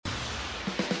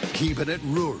Keeping it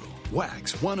rural.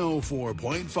 Wax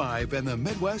 104.5 and the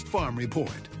Midwest Farm Report.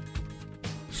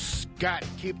 Scott,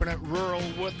 keeping it rural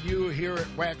with you here at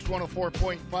Wax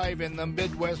 104.5 in the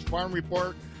Midwest Farm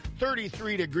Report.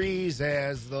 33 degrees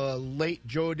as the late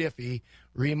Joe Diffie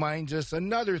reminds us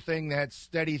another thing that's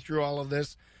steady through all of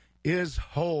this is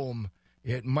home.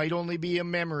 It might only be a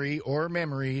memory or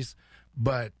memories,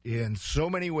 but in so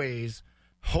many ways,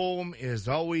 home is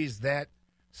always that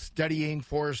steadying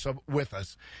force with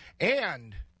us.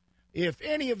 And if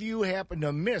any of you happen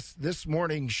to miss this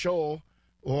morning's show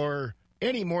or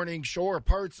any morning show or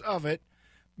parts of it,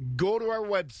 go to our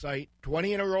website,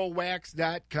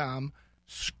 20inarowwax.com,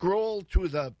 scroll to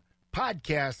the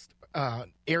podcast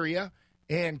area,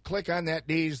 and click on that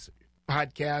day's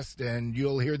podcast, and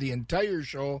you'll hear the entire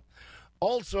show.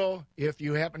 Also, if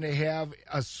you happen to have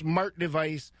a smart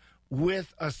device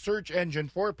with a search engine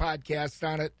for podcasts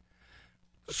on it,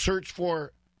 search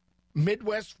for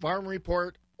Midwest Farm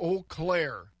Report Eau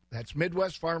Claire. That's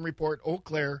Midwest Farm Report Eau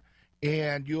Claire,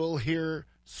 and you'll hear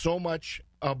so much.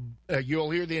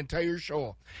 You'll hear the entire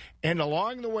show. And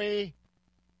along the way,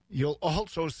 you'll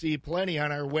also see plenty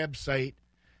on our website.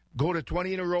 Go to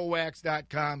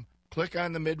 20inarowwax.com, click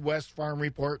on the Midwest Farm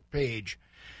Report page.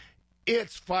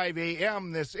 It's 5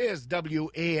 a.m. This is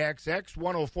WAXX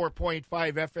 104.5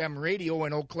 FM radio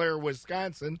in Eau Claire,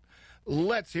 Wisconsin.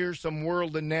 Let's hear some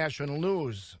world and national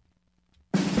news.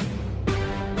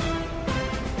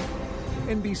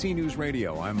 NBC News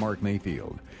Radio, I'm Mark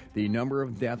Mayfield. The number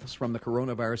of deaths from the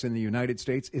coronavirus in the United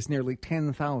States is nearly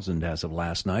 10,000 as of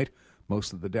last night.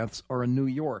 Most of the deaths are in New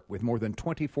York, with more than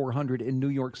 2,400 in New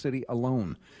York City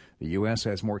alone. The U.S.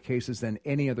 has more cases than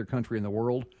any other country in the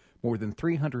world. More than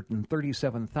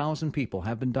 337,000 people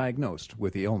have been diagnosed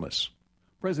with the illness.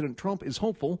 President Trump is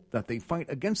hopeful that the fight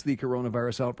against the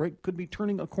coronavirus outbreak could be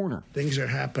turning a corner. Things are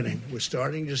happening. We're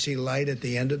starting to see light at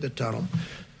the end of the tunnel.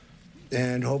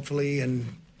 And hopefully in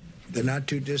the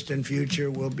not-too-distant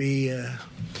future, we'll be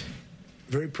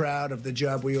very proud of the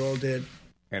job we all did.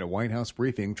 At a White House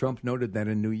briefing, Trump noted that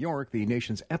in New York, the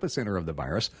nation's epicenter of the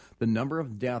virus, the number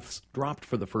of deaths dropped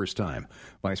for the first time.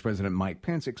 Vice President Mike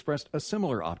Pence expressed a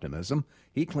similar optimism.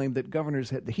 He claimed that governors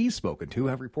that he's spoken to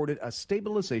have reported a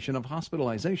stabilization of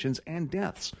hospitalizations and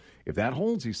deaths. If that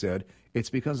holds, he said, it's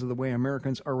because of the way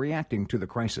Americans are reacting to the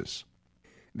crisis.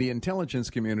 The intelligence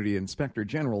community inspector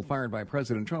general fired by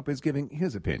President Trump is giving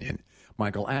his opinion.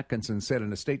 Michael Atkinson said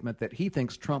in a statement that he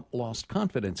thinks Trump lost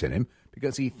confidence in him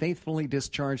because he faithfully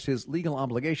discharged his legal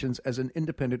obligations as an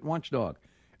independent watchdog.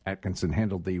 Atkinson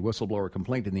handled the whistleblower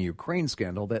complaint in the Ukraine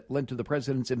scandal that led to the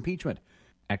president's impeachment.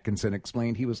 Atkinson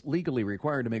explained he was legally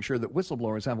required to make sure that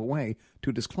whistleblowers have a way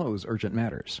to disclose urgent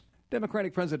matters.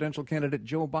 Democratic presidential candidate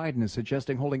Joe Biden is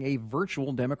suggesting holding a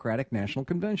virtual Democratic National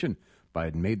Convention.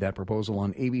 Biden made that proposal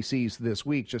on ABC's This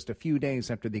Week just a few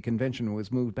days after the convention was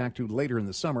moved back to later in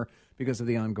the summer because of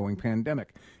the ongoing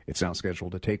pandemic. It's now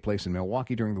scheduled to take place in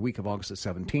Milwaukee during the week of August the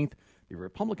 17th. The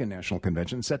Republican National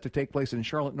Convention set to take place in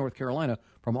Charlotte, North Carolina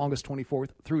from August 24th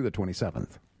through the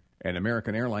 27th. And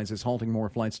American Airlines is halting more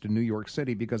flights to New York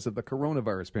City because of the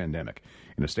coronavirus pandemic.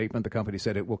 In a statement, the company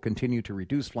said it will continue to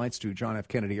reduce flights to John F.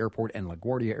 Kennedy Airport and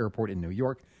LaGuardia Airport in New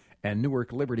York and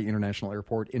Newark Liberty International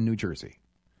Airport in New Jersey.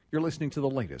 You're listening to the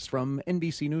latest from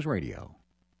NBC News Radio.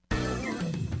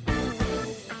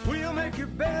 We'll make your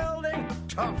building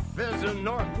tough as a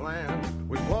Northland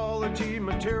with quality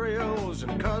materials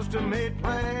and custom-made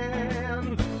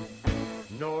plans.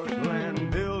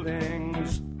 Northland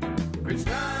Buildings. Great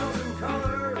styles and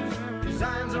colors,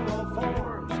 designs of all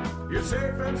forms. You're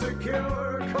safe and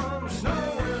secure, come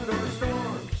snow, wind, or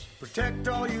storms. Protect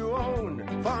all you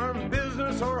own, farm,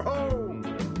 business, or home.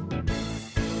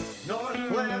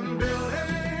 Northland Building.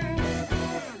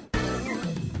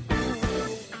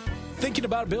 Thinking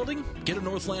about building? Get a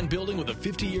Northland building with a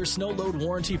 50-year snow load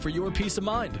warranty for your peace of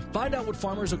mind. Find out what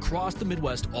farmers across the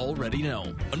Midwest already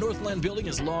know. A Northland building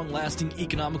is long-lasting,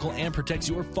 economical, and protects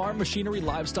your farm machinery,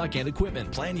 livestock, and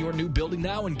equipment. Plan your new building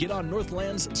now and get on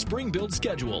Northland's spring build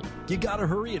schedule. You gotta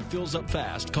hurry, it fills up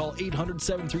fast. Call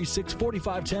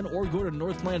 800-736-4510 or go to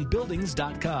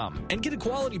northlandbuildings.com and get a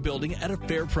quality building at a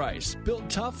fair price. Built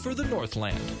tough for the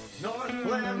Northland.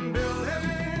 Northland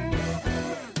Building.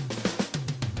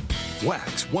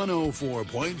 Wax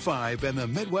 104.5 and the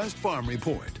Midwest Farm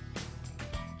Report.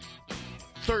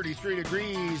 33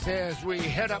 degrees as we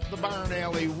head up the barn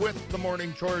alley with the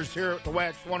morning chores here at the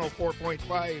Wax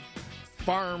 104.5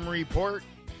 Farm Report.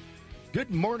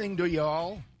 Good morning to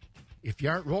y'all. If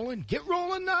you aren't rolling, get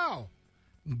rolling now.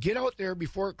 Get out there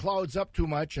before it clouds up too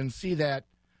much and see that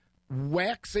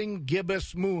waxing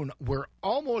gibbous moon. We're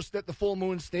almost at the full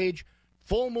moon stage.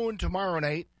 Full moon tomorrow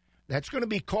night. That's going to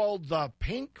be called the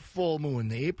pink full moon,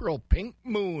 the April pink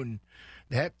moon.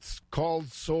 That's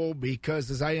called so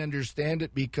because, as I understand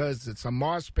it, because it's a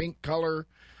moss pink color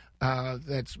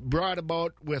that's brought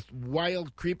about with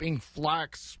wild creeping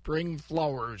phlox spring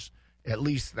flowers. At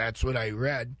least that's what I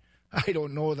read. I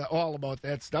don't know all about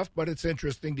that stuff, but it's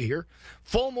interesting to hear.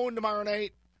 Full moon tomorrow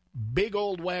night. Big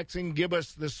old waxing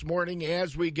gibbous this morning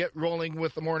as we get rolling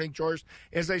with the morning chores.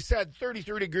 As I said,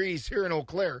 33 degrees here in Eau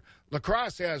Claire. La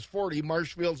Crosse has 40,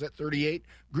 Marshfield's at 38,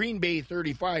 Green Bay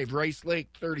 35, Rice Lake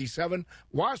 37,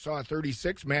 Wausau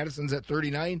 36, Madison's at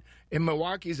 39, and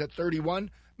Milwaukee's at 31.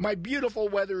 My beautiful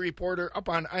weather reporter up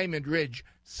on Imond Ridge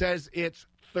says it's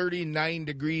 39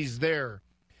 degrees there.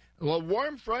 The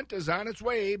warm front is on its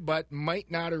way, but might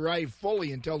not arrive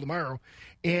fully until tomorrow,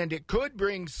 and it could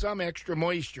bring some extra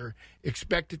moisture.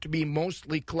 Expected to be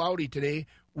mostly cloudy today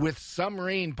with some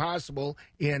rain possible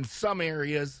in some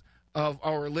areas of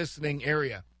our listening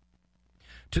area.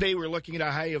 Today we're looking at a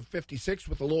high of 56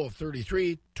 with a low of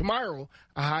 33. Tomorrow,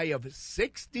 a high of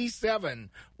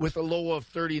 67 with a low of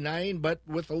 39, but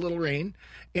with a little rain.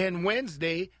 And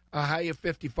Wednesday, a high of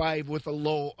 55 with a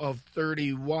low of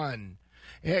 31.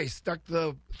 Yeah, I stuck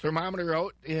the thermometer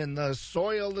out in the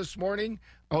soil this morning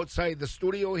outside the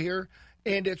studio here,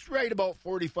 and it's right about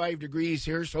 45 degrees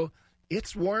here, so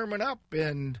it's warming up,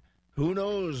 and who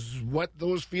knows what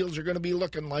those fields are going to be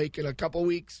looking like in a couple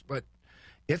weeks, but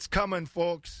it's coming,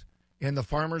 folks, and the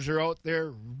farmers are out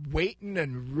there waiting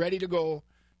and ready to go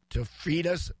to feed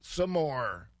us some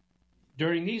more.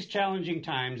 During these challenging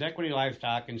times, Equity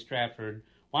Livestock in Stratford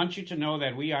wants you to know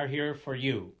that we are here for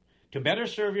you. To better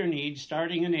serve your needs,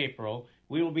 starting in April,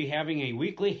 we will be having a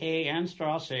weekly hay and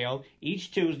straw sale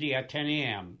each Tuesday at 10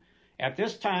 a.m. At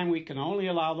this time, we can only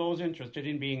allow those interested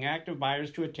in being active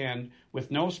buyers to attend with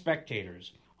no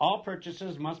spectators. All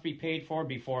purchases must be paid for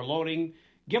before loading.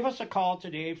 Give us a call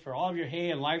today for all of your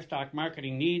hay and livestock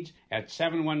marketing needs at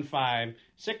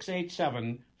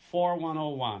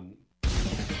 715-687-4101.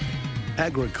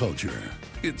 Agriculture.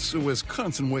 It's a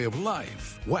Wisconsin way of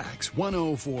life. Wax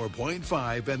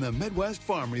 104.5 and the Midwest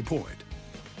Farm Report.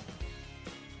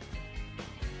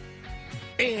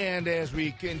 And as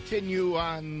we continue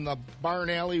on the Barn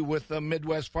Alley with the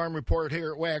Midwest Farm Report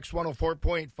here at Wax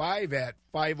 104.5 at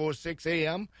 5:06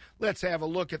 a.m., let's have a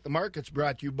look at the markets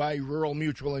brought to you by Rural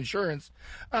Mutual Insurance.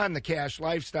 On the cash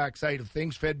livestock side of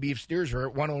things, fed beef steers are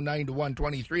at 109 to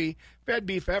 123, fed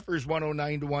beef heifers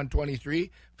 109 to 123,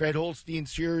 fed Holstein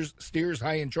steers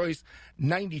high in choice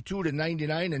 92 to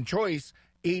 99, and choice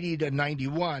 80 to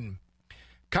 91.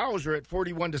 Cows are at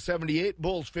 41 to 78,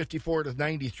 bulls 54 to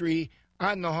 93.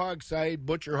 On the hog side,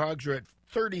 butcher hogs are at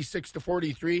 36 to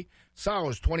 43,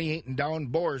 sows 28 and down,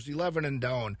 boars 11 and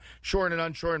down. Shorn and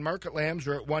unshorn market lambs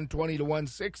are at 120 to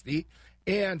 160,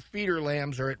 and feeder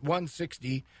lambs are at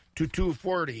 160 to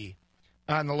 240.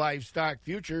 On the livestock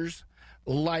futures,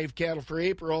 live cattle for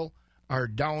April are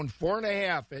down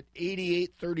 4.5 at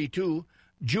 88.32,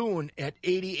 June at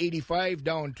 80.85,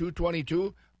 down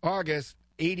 2.22, August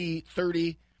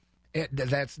 80.30,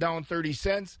 that's down 30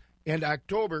 cents. And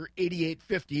October,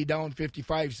 88.50, down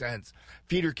 55 cents.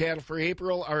 Feeder cattle for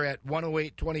April are at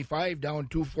 108.25, down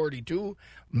 2.42.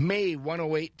 May,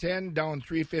 108.10, down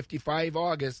 3.55.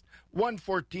 August,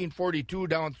 114.42,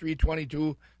 down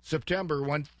 3.22. September,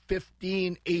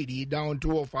 115.80, down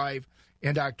 2.05.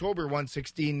 And October,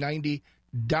 116.90,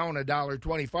 down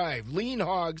 $1.25. Lean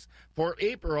hogs for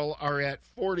April are at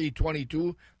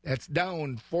 40.22. That's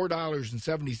down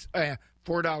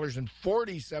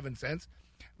 $4.47.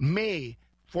 May,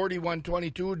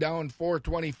 41.22, down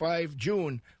 4.25.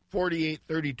 June,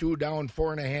 48.32, down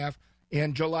 4.5.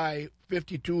 And July,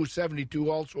 52.72,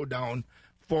 also down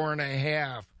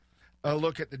 4.5. A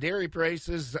look at the dairy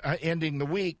prices ending the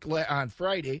week on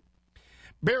Friday.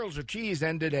 Barrels of cheese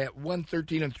ended at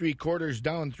 113 3/4,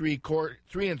 down 3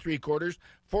 3/4.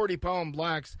 40-pound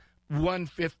blocks,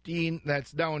 115,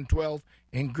 that's down 12.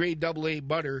 And grade AA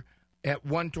butter at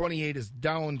 128 is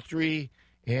down 3.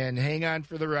 And hang on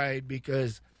for the ride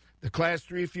because the Class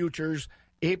 3 futures,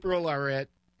 April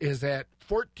is at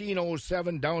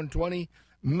 14.07, down 20.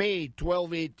 May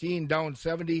 12.18, down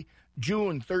 70.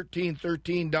 June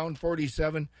 13.13, down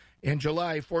 47. And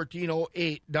July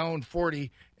 14.08, down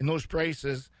 40. And those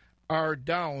prices are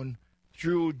down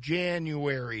through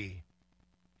January.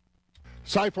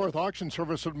 Cyforth Auction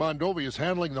Service at Mondovi is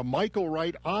handling the Michael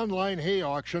Wright online hay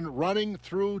auction running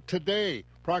through today.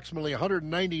 Approximately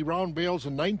 190 round bales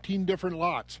and 19 different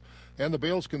lots. And the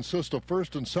bales consist of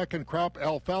first and second crop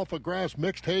alfalfa grass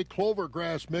mixed hay, clover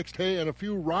grass mixed hay, and a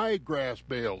few rye grass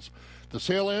bales. The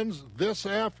sale ends this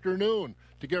afternoon.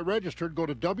 To get registered, go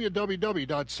to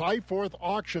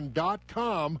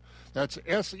www.SeyforthAuction.com. That's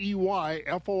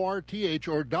SEYFORTH,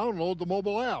 or download the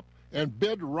mobile app and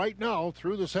bid right now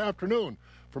through this afternoon.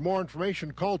 For more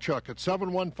information, call Chuck at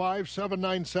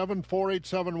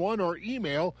 715-797-4871 or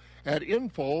email at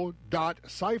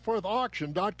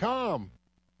info.SeyforthAuction.com.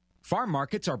 Farm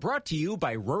markets are brought to you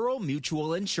by Rural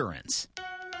Mutual Insurance.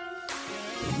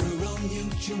 Rural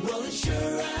Mutual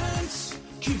Insurance,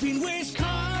 keeping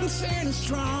Wisconsin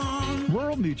strong.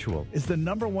 Rural Mutual is the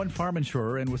 #1 farm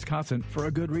insurer in Wisconsin for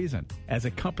a good reason. As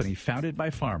a company founded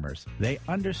by farmers, they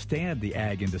understand the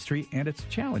ag industry and its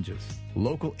challenges.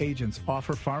 Local agents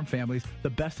offer farm families the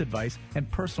best advice and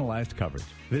personalized coverage.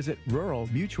 Visit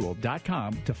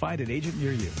ruralmutual.com to find an agent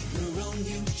near you. Rural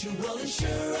Mutual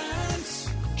Insurance,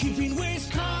 keeping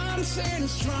Wisconsin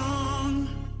strong.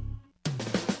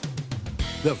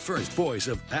 The first voice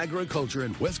of agriculture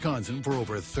in Wisconsin for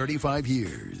over 35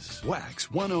 years. Wax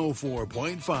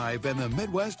 104.5 and the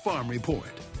Midwest Farm Report.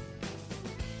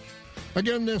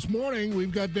 Again this morning,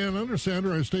 we've got Dan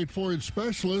Undersander, our state forage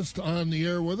specialist, on the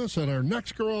air with us on our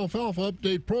Next Grow Alfalfa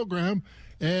Update program.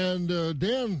 And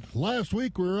Dan, last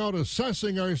week we were out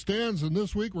assessing our stands, and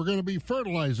this week we're going to be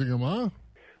fertilizing them, huh?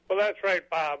 Well, that's right,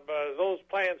 Bob. Those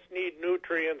plants need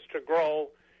nutrients to grow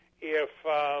if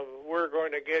we're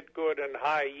going to get good and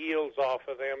high yields off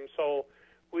of them. So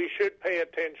we should pay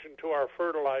attention to our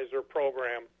fertilizer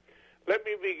program. Let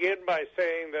me begin by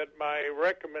saying that my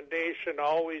recommendation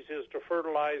always is to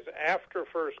fertilize after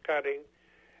first cutting,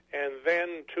 and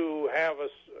then to have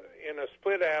in a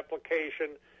split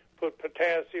application, put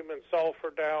potassium and sulfur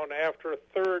down after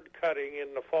third cutting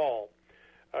in the fall.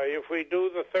 If we do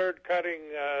the third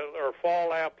cutting or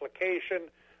fall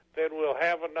application, then we'll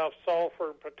have enough sulfur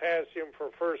and potassium for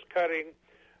first cutting.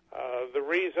 The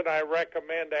reason I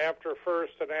recommend after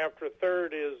first and after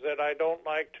third is that I don't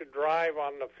like to drive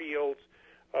on the fields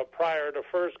prior to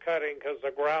first cutting because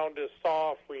the ground is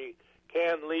soft. We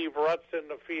can leave ruts in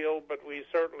the field, but we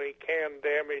certainly can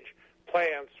damage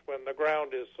plants when the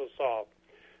ground is so soft.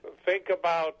 Think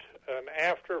about an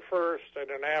after first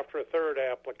and an after third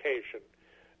application.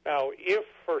 Now, if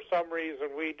for some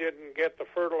reason we didn't get the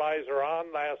fertilizer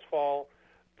on last fall,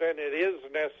 then it is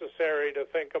necessary to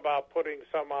think about putting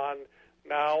some on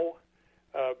now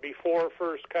before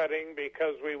first cutting,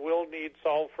 because we will need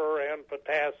sulfur and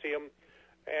potassium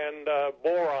and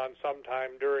boron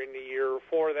sometime during the year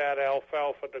for that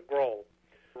alfalfa to grow.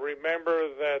 Remember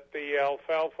that the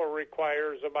alfalfa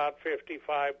requires about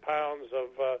 55 pounds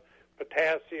of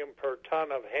potassium per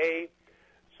ton of hay.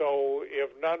 So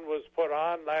if none was put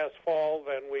on last fall,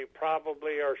 then we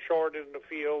probably are short in the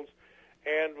fields,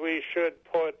 and we should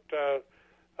put a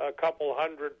couple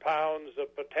 100 pounds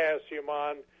of potassium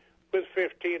on with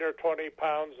 15 or 20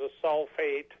 pounds of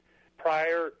sulfate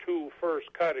prior to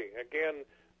first cutting. Again,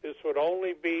 this would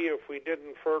only be if we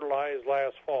didn't fertilize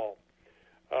last fall.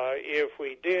 If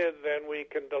we did, then we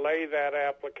can delay that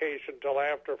application till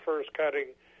after first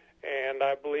cutting, and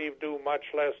I believe do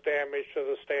much less damage to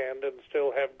the stand and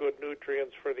still have good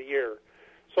nutrients for the year.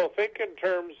 So think in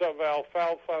terms of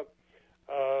alfalfa,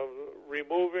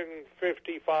 removing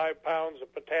 55 pounds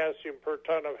of potassium per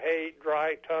ton of hay,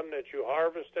 dry ton that you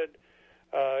harvested.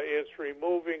 It's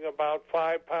removing about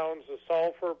 5 pounds of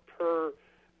sulfur per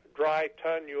dry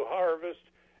ton you harvest,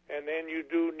 and then you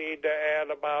do need to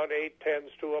add about 8/10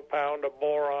 to a pound of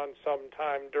boron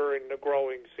sometime during the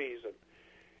growing season.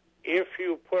 If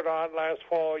you put on last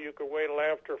fall, you could wait till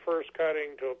after first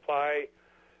cutting to apply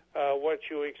what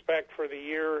you expect for the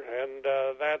year, and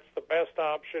that's the best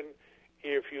option.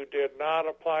 If you did not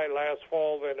apply last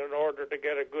fall, then in order to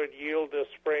get a good yield this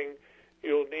spring,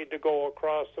 you'll need to go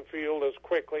across the field as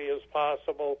quickly as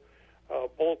possible.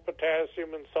 Both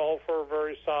potassium and sulfur are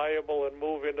very soluble and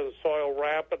move into the soil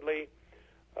rapidly,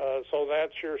 so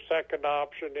that's your second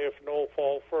option if no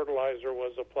fall fertilizer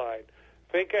was applied.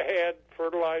 Think ahead,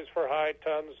 fertilize for high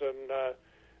tons, and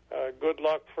good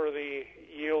luck for the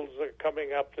yields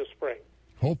coming up this spring.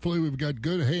 Hopefully we've got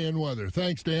good hay and weather.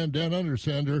 Thanks, Dan. Dan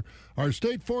Undersander, our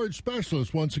state forage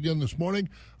specialist, once again this morning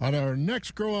on our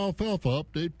Next Grow Alfalfa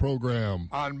Update program.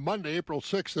 On Monday, April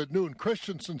 6th at noon,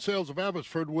 Christensen Sales of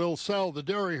Abbotsford will sell the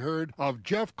dairy herd of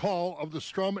Jeff Call of the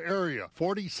Strum area.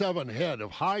 47 head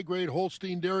of high-grade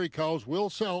Holstein dairy cows will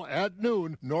sell at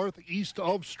noon northeast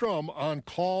of Strum on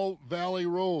Call Valley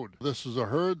Road. This is a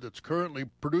herd that's currently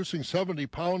producing 70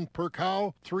 pounds per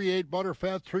cow, 3.8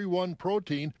 butterfat, 3.1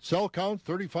 protein. Cell count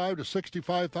 35 to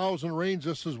 65,000 range.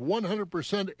 This is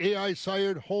 100%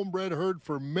 AI-sired homebred herd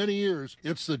for many years.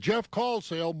 It's the Jeff Call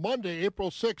sale Monday, April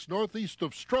 6th, northeast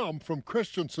of Strum from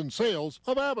Christensen Sales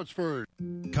of Abbotsford.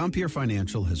 Compeer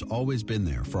Financial has always been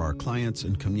there for our clients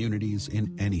and communities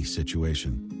in any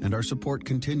situation. And our support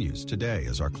continues today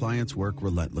as our clients work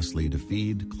relentlessly to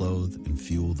feed, clothe, and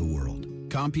fuel the world.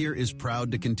 Compeer is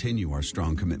proud to continue our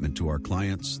strong commitment to our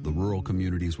clients, the rural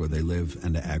communities where they live,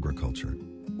 and to agriculture.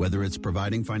 Whether it's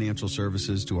providing financial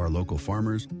services to our local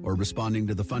farmers or responding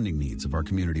to the funding needs of our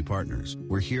community partners,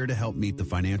 we're here to help meet the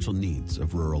financial needs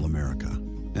of rural America.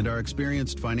 And our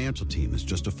experienced financial team is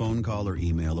just a phone call or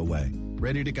email away,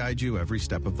 ready to guide you every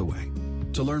step of the way.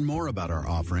 To learn more about our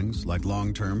offerings, like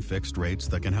long-term fixed rates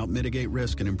that can help mitigate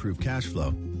risk and improve cash flow,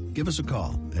 give us a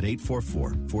call at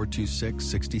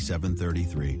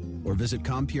 844-426-6733 or visit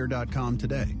Compeer.com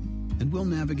today, and we'll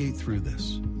navigate through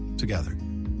this together.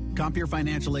 Compeer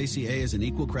Financial ACA is an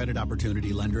equal credit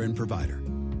opportunity lender and provider.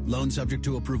 Loan subject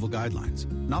to approval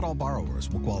guidelines. Not all borrowers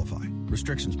will qualify.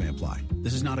 Restrictions may apply.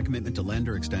 This is not a commitment to lend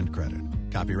or extend credit.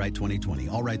 Copyright 2020.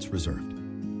 All rights reserved.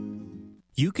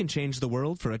 You can change the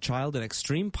world for a child in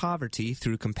extreme poverty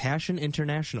through Compassion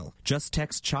International. Just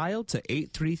text CHILD to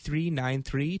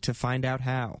 83393 to find out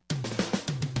how.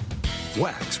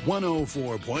 Wax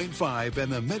 104.5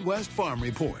 and the Midwest Farm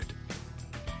Report.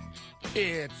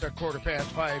 It's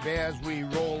 5:15 as we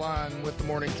roll on with the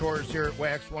morning chores here at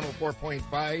Wax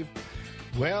 104.5.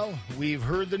 Well, we've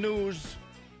heard the news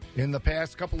in the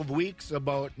past couple of weeks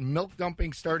about milk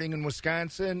dumping starting in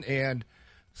Wisconsin, and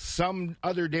some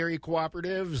other dairy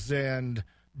cooperatives and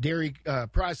dairy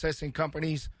processing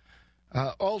companies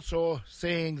also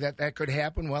saying that could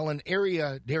happen. Well, an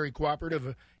area dairy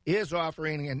cooperative is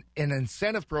offering an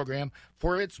incentive program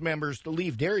for its members to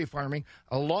leave dairy farming,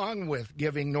 along with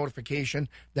giving notification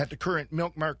that the current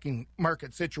milk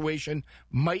market situation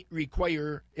might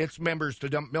require its members to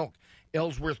dump milk.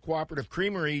 Ellsworth Cooperative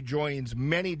Creamery joins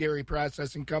many dairy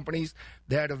processing companies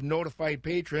that have notified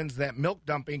patrons that milk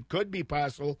dumping could be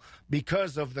possible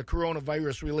because of the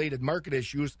coronavirus-related market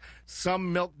issues.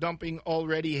 Some milk dumping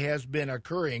already has been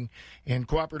occurring, and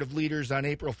cooperative leaders on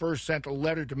April 1st sent a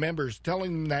letter to members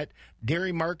telling them that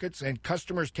dairy markets and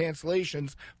customers'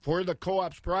 cancellations for the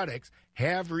co-op's products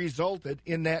have resulted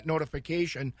in that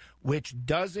notification, which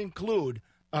does include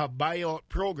a buyout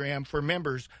program for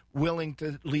members willing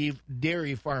to leave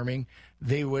dairy farming.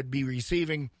 They would be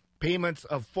receiving payments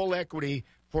of full equity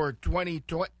for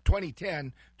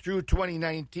 2010 through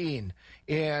 2019.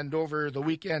 And over the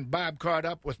weekend, Bob caught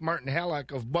up with Martin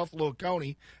Halleck of Buffalo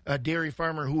County, a dairy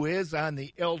farmer who is on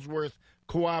the Ellsworth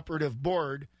Cooperative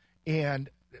Board, and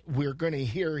we're going to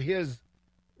hear his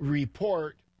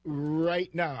report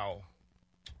right now.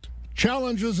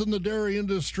 Challenges in the dairy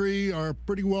industry are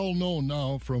pretty well known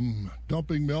now, from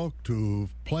dumping milk to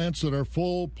plants that are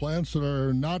full, plants that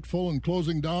are not full and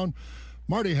closing down.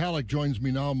 Marty Halleck joins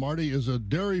me now. Marty is a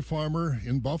dairy farmer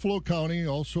in Buffalo County,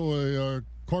 also a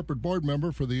corporate board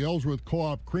member for the Ellsworth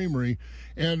Co-op Creamery.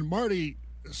 And Marty,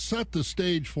 set the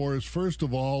stage for us, first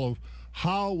of all, of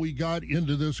how we got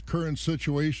into this current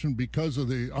situation because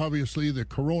of obviously the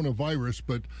coronavirus,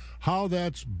 but how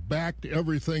that's backed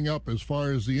everything up as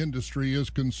far as the industry is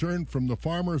concerned, from the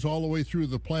farmers all the way through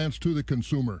the plants to the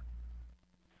consumer.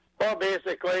 Well,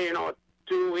 basically,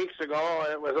 2 weeks ago,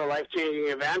 it was a life-changing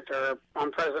event, or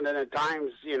unprecedented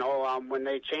times, when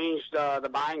they changed the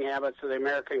buying habits of the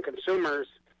American consumers.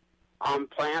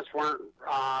 Plants weren't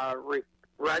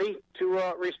ready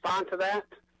to respond to that.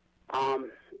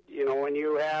 When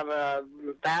you have a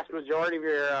vast majority of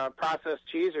your processed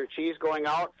cheese or cheese going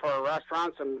out for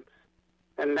restaurants and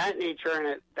that nature,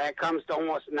 and that comes to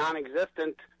almost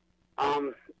non-existent,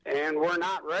 and we're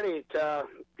not ready to,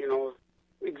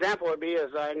 example would be,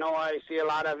 as I know I see a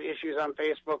lot of issues on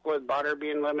Facebook with butter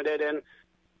being limited and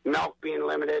milk being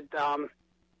limited.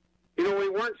 We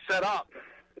weren't set up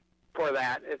for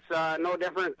that. It's no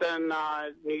different than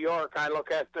New York. I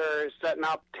look at their setting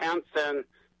up tents and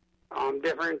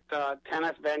different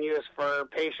tennis venues for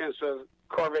patients with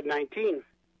COVID-19.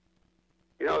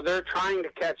 They're trying to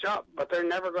catch up, but they're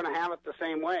never going to have it the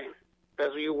same way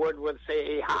as you would with,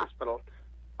 say, a hospital.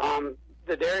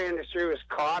 The dairy industry was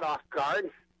caught off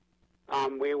guard.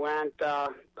 We went,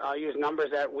 I'll use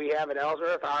numbers that we have at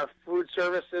Ellsworth. Our food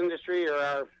service industry, or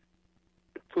our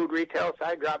food retail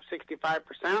side, dropped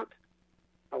 65%.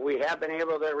 We have been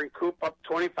able to recoup up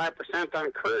 25%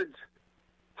 on curds.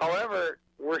 However,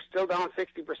 we're still down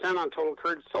 60% on total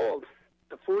curds sold.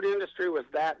 The food industry was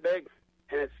that big,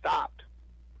 and it stopped.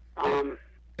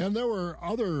 And there were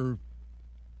other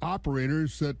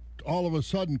operators that all of a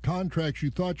sudden contracts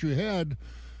you thought you had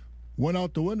went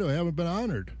out the window, haven't been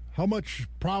honored. How much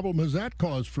problem has that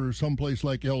caused for some place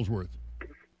like Ellsworth?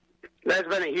 That's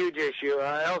been a huge issue.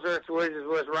 Ellsworth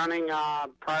was running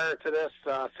prior to this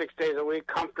 6 days a week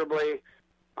comfortably.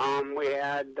 We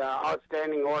had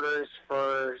outstanding orders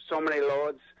for so many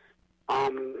loads.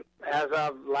 As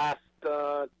of last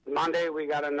Monday, we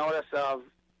got a notice of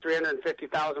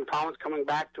 350,000 pounds coming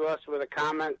back to us with a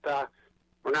comment,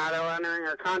 we're not entering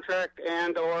our contract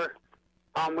and or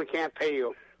we can't pay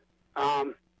you.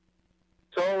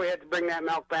 So we had to bring that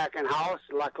milk back in-house.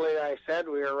 Luckily, I said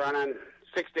we were running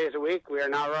 6 days a week. We are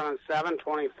now running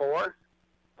 7/24.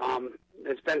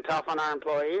 It's been tough on our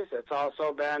employees. It's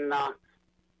also been,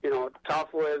 tough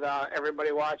with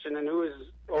everybody watching the news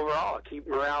overall, keep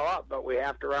morale up. But we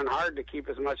have to run hard to keep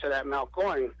as much of that milk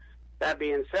going. That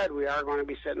being said, we are going to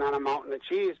be sitting on a mountain of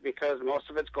cheese because most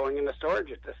of it's going into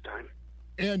storage at this time.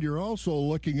 And you're also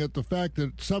looking at the fact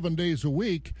that 7 days a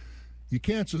week, you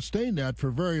can't sustain that for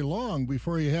very long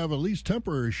before you have at least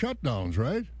temporary shutdowns,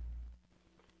 right?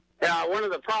 Yeah, one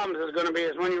of the problems is going to be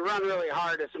is when you run really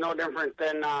hard, it's no different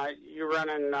than you run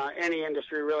in any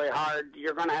industry really hard.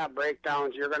 You're going to have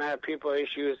breakdowns. You're going to have people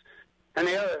issues. And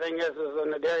the other thing is in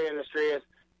the dairy industry is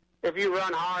if you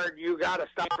run hard, you got to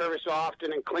stop every so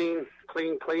often and clean.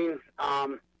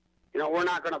 We're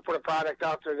not going to put a product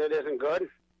out there that isn't good.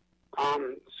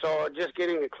 So just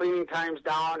getting the cleaning times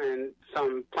down and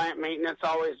some plant maintenance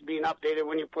always being updated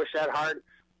when you push that hard.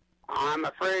 I'm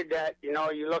afraid that,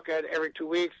 you look at every 2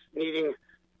 weeks needing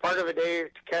part of a day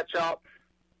to catch up,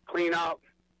 clean up.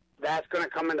 That's going to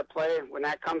come into play. When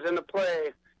that comes into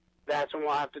play, that's when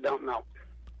we'll have to dump milk.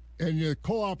 And your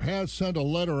co-op has sent a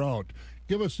letter out.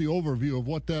 Give us the overview of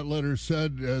what that letter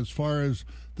said as far as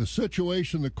the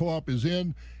situation the co-op is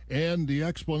in and the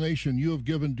explanation you have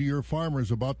given to your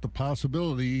farmers about the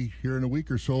possibility here in a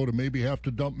week or so to maybe have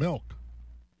to dump milk.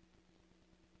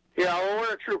 Yeah, well,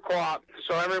 we're a true co-op,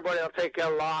 so everybody will take a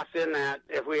loss in that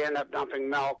if we end up dumping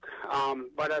milk.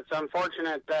 But it's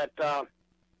unfortunate that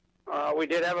we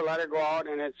did have a letter go out,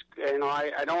 and it's,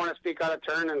 I don't want to speak out of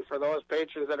turn, and for those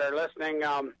patrons that are listening,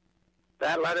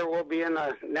 that letter will be in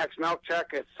the next milk check.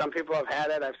 Some people have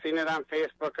had it. I've seen it on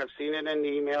Facebook. I've seen it in the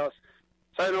emails.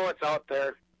 So I know it's out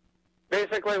there.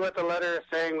 Basically, what the letter is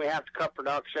saying, we have to cut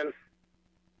production.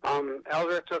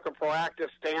 Ellsworth took a proactive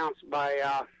stance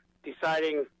by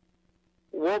deciding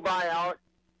we'll buy out.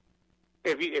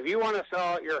 If you want to sell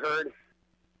out your herd,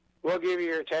 we'll give you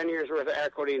your 10 years worth of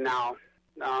equity now.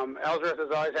 Ellsworth has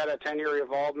always had a 10-year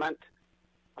revolvement.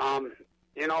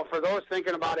 For those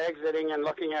thinking about exiting and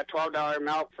looking at $12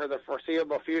 milk for the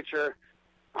foreseeable future,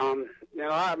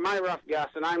 my rough guess,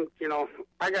 and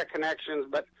I got connections,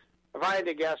 but if I had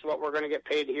to guess what we're going to get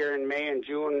paid here in May and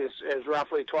June is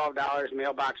roughly $12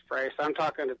 mailbox price. I'm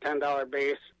talking a $10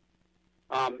 base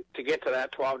to get to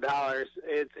that $12.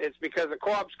 It's because the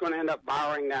co-op's going to end up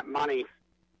borrowing that money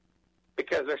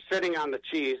because they're sitting on the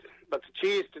cheese. But the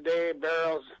cheese today,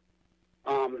 barrels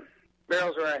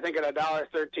were, I think, at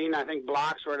 $1.13. I think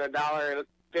blocks were at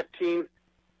 $1.15.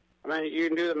 I mean, you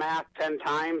can do the math 10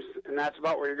 times, and that's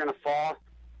about where you're going to fall.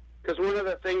 Because one of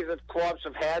the things that co-ops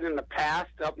have had in the past,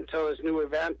 up until this new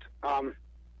event,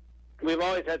 we've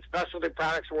always had specialty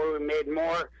products where we made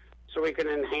more so we can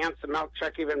enhance the milk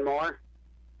check even more.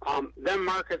 Them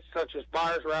markets such as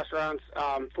bars, restaurants,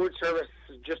 food service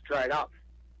just dried up.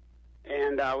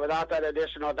 And without that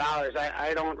additional dollars,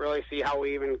 I don't really see how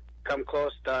we even come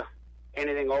close to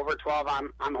anything over 12.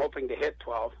 I'm hoping to hit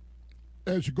 12.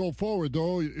 As you go forward,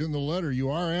 though, in the letter, you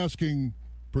are asking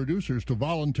producers to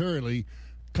voluntarily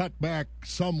cut back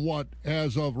somewhat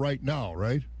as of right now,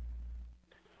 right?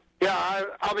 Yeah,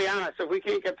 I'll be honest. If we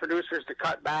can't get producers to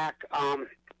cut back,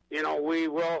 we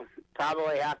will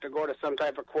probably have to go to some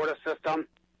type of quota system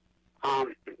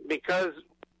because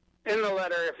in the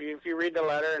letter, if you read the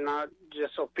letter, and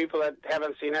just so people that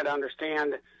haven't seen it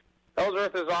understand,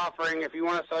 Ellsworth is offering, if you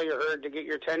want to sell your herd, to get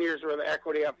your 10 years worth of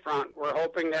equity up front. We're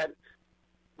hoping that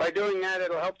by doing that,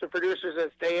 it'll help the producers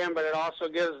that stay in, but it also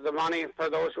gives the money for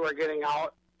those who are getting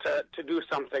out to do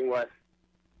something with.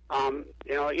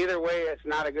 Either way, it's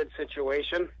not a good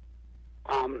situation.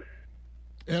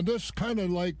 And this kind of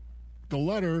like the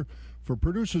letter for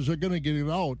producers that are going to get it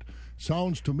out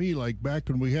sounds to me like back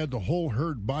when we had the whole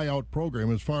herd buyout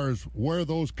program as far as where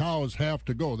those cows have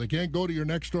to go. They can't go to your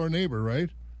next door neighbor,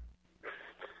 right?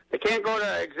 They can't go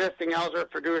to existing Ellsworth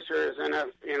producers, and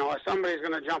if somebody's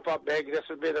going to jump up big, this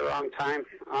would be the wrong time.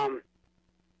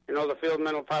 The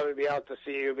fieldmen will probably be out to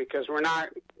see you because we're not,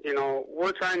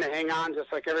 we're trying to hang on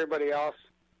just like everybody else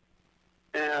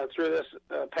through this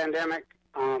pandemic.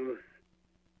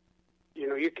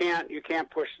 You can't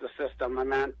push the system. I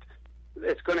meant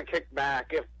it's going to kick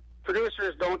back.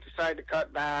 producers don't decide to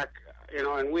cut back,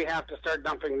 and we have to start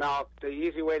dumping milk, the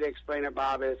easy way to explain it,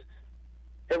 Bob, is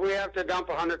if we have to dump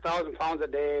 100,000 pounds a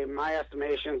day, my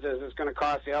estimations is it's going to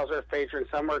cost the Ellsworth patron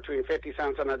somewhere between 50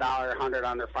 cents and $1.00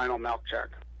 on their final milk check.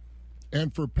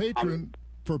 And for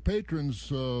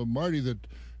patrons, Marty, that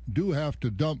do have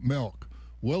to dump milk,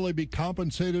 will they be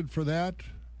compensated for that?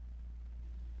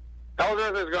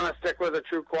 Ellsworth is going to stick with a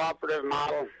true cooperative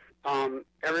model.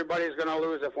 Everybody's going to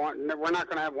lose if one. We're not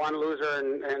going to have one loser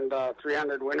and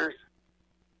 300 winners.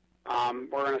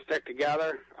 We're going to stick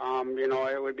together.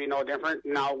 It would be no different.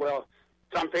 Now, will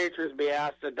some patrons be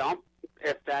asked to dump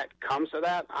if that comes to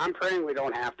that? I'm praying we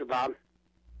don't have to, Bob.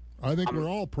 I think we're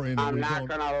all praying that I'm we not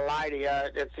don't. going to lie to you.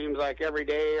 It seems like every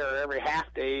day or every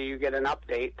half day you get an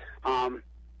update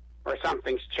or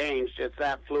something's changed. It's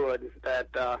that fluid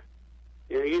that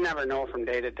you never know from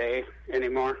day to day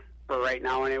anymore, for right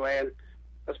now anyway. And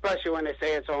especially when they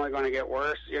say it's only going to get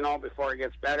worse, before it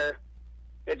gets better.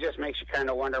 It just makes you kind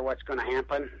of wonder what's going to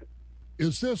happen.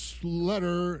 Is this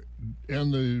letter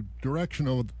and the direction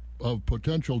of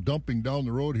potential dumping down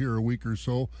the road here a week or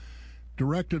so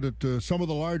directed at some of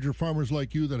the larger farmers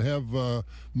like you that have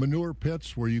manure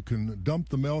pits where you can dump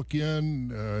the milk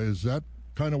in? Is that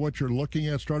kind of what you're looking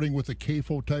at, starting with the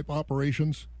CAFO-type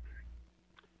operations?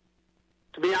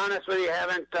 To be honest with you,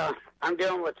 I'm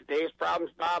dealing with today's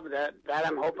problems, Bob. That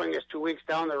I'm hoping is 2 weeks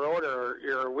down the road or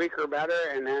you're a week or better,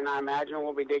 and then I imagine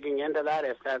we'll be digging into that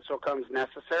if that so comes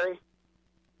necessary.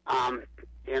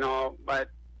 But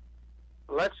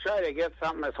let's try to get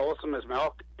something as wholesome as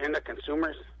milk into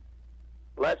consumers.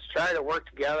 Let's try to work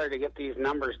together to get these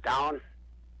numbers down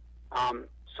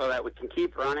so that we can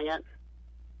keep running it.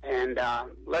 And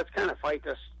let's kind of fight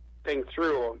this thing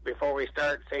through before we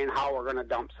start saying how we're going to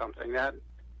dump something. That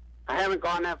I haven't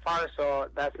gone that far, so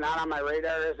that's not on my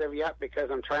radar as of yet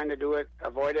because I'm trying to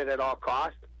avoid it at all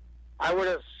costs. I would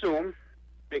assume,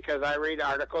 because I read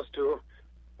articles too,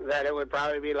 that it would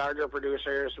probably be larger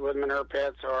producers with manure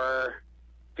pits or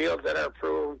fields that are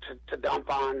approved to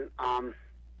dump on.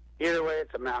 Either way,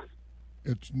 it's a mess.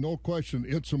 It's no question,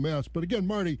 it's a mess. But again,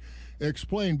 Marty,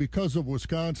 explain, because of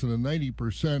Wisconsin and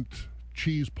 90%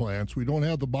 cheese plants, we don't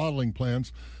have the bottling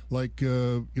plants like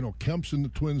Kemp's in the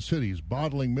Twin Cities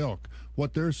bottling milk,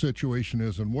 what their situation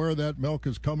is and where that milk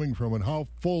is coming from and how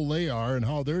full they are and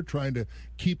how they're trying to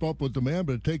keep up with demand.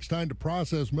 But it takes time to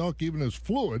process milk even as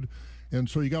fluid, and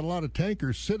so you got a lot of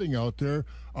tankers sitting out there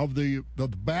of the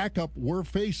backup we're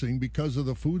facing because of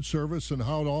the food service and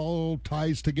how it all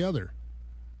ties together.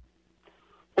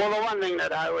 Well, the one thing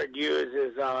that I would use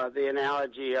is the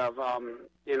analogy of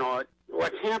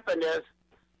what's happened is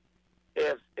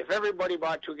if everybody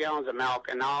bought 2 gallons of milk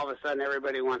and now all of a sudden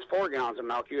everybody wants 4 gallons of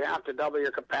milk, you have to double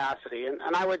your capacity. And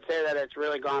I would say that it's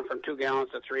really gone from 2 gallons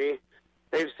to 3.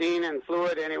 They've seen in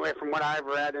fluid, anyway, from what I've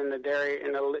read in the dairy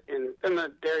in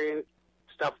the dairy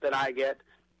stuff that I get,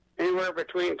 anywhere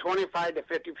between 25 to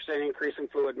 50% increase in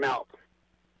fluid milk.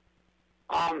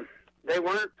 They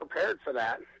weren't prepared for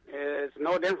that. It's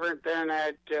no different than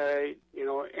at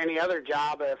any other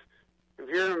job. If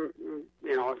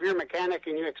you're a mechanic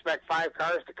and you expect 5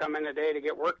 cars to come in a day to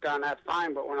get work done, that's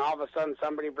fine. But when all of a sudden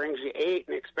somebody brings you 8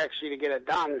 and expects you to get it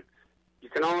done, you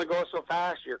can only go so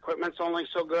fast. Your equipment's only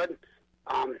so good.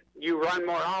 You run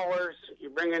more hours. You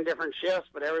bring in different shifts,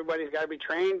 but everybody's got to be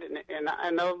trained.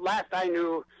 And the last I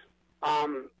knew,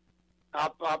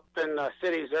 up in the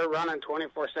cities, they're running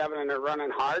 24/7 and they're running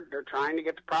hard. They're trying to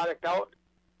get the product out.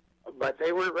 But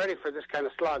they weren't ready for this kind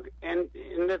of slug. And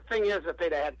the thing is, if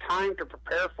they'd had time to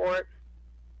prepare for it,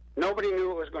 nobody knew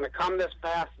it was going to come this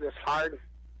fast, this hard.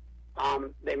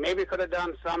 They maybe could have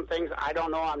done some things. I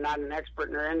don't know. I'm not an expert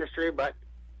in their industry, but,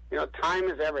 time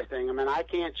is everything. I mean, I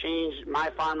can't change my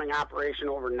farming operation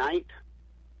overnight.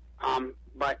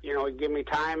 But, give me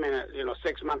time and a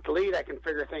 6-month lead, I can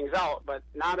figure things out, but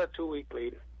not a 2-week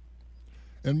lead.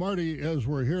 And Marty, as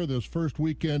we're here this first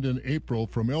weekend in April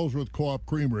from Ellsworth Co-op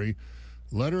Creamery,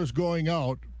 letters going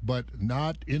out, but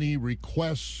not any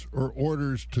requests or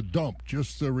orders to dump.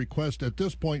 Just the request at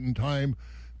this point in time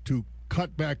to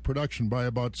cut back production by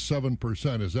about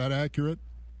 7%. Is that accurate?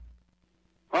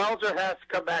 Well, Ellsworth has to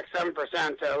cut back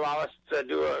 7% to allow us to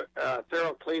do a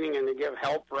thorough cleaning and to give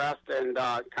help, rest, and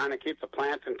kind of keep the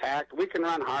plant intact. We can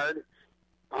run hard.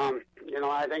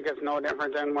 I think it's no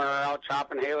different than we're out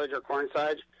chopping haylage or corn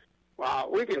silage.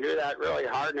 Well, we can do that really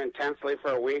hard and intensely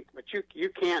for a week, but you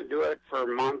can't do it for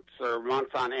months or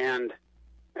months on end.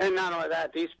 And not only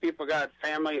that, these people got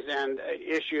families and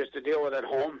issues to deal with at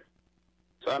home.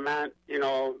 So, I meant,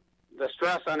 the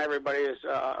stress on everybody is,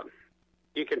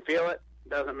 you can feel it.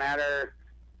 Doesn't matter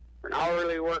if you're an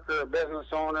hourly worker, a business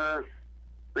owner,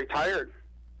 retired.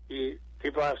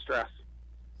 people have stress.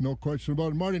 No question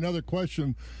about it. Marty, another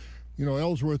question. You know,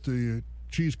 Ellsworth, the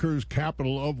cheese curds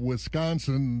capital of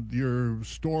Wisconsin, your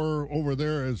store over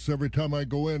there is, every time I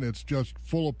go in, it's just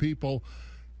full of people.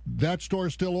 That store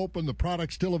still open? The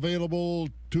product's still available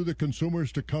to the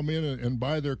consumers to come in and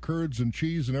buy their curds and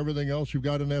cheese and everything else you've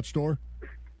got in that store?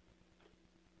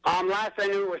 Last I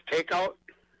knew it was takeout.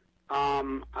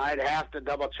 I'd have to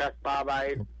double check, Bob.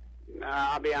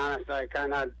 I'll be honest, I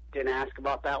kind of didn't ask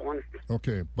about that one.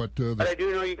 Okay, but I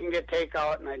do know you can get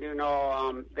takeout, and I do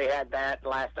know they had that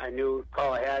last I knew.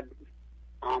 Call ahead.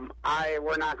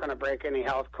 We're not going to break any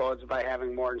health codes by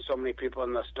having more than so many people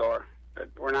in the store. But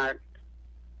we're not.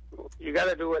 You got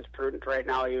to do what's prudent right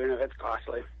now, even if it's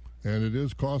costly. And it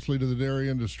is costly to the dairy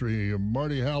industry.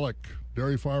 Marty Halleck,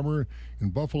 dairy farmer in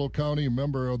Buffalo County,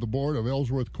 member of the board of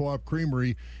Ellsworth Co-op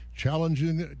Creamery,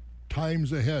 challenging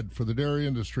times ahead for the dairy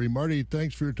industry. Marty,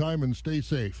 thanks for your time and stay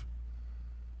safe.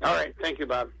 All right. Thank you,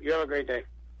 Bob. You have a great day.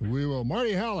 We will.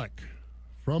 Marty Halleck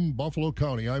from Buffalo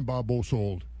County. I'm Bob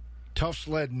Bosold. Tough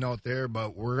sledding out there,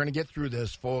 but we're going to get through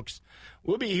this, folks.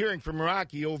 We'll be hearing from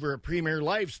Rocky over at Premier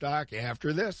Livestock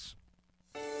after this.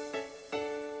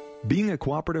 Being a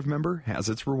cooperative member has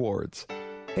its rewards.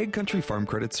 Egg Country Farm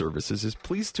Credit Services is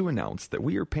pleased to announce that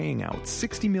we are paying out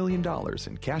 $60 million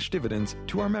in cash dividends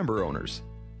to our member owners.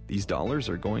 These dollars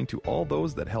are going to all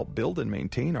those that help build and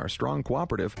maintain our strong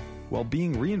cooperative while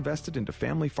being reinvested into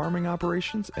family farming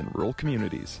operations and rural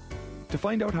communities. To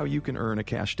find out how you can earn a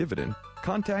cash dividend,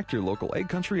 contact your local Egg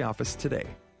Country office today.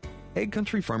 Egg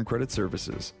Country Farm Credit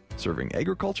Services, serving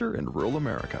agriculture and rural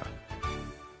America.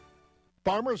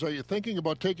 Farmers, are you thinking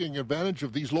about taking advantage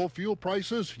of these low fuel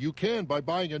prices? You can by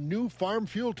buying a new farm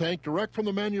fuel tank direct from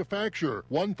the manufacturer.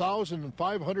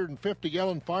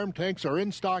 1,550-gallon farm tanks are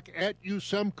in stock at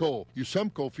Usemco.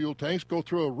 Usemco fuel tanks go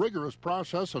through a rigorous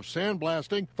process of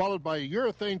sandblasting, followed by a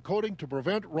urethane coating to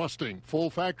prevent rusting. Full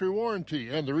factory warranty,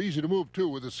 and they're easy to move too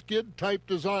with a skid-type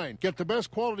design. Get the best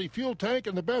quality fuel tank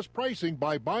and the best pricing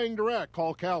by buying direct.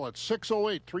 Call Cal at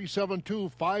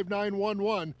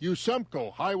 608-372-5911.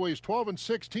 Usemco, Highways 12 and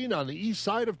 16 on the east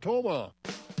side of Toma.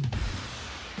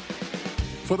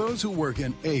 For those who work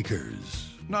in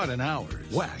acres, not in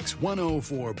hours, Wax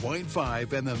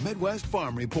 104.5 and the Midwest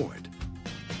Farm Report.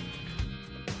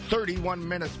 31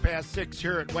 minutes past 6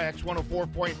 here at Wax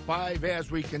 104.5 as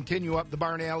we continue up the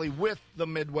barn alley with the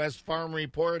Midwest Farm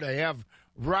Report. I have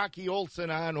Rocky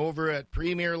Olson on over at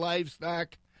Premier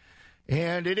Livestock,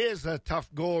 and it is a tough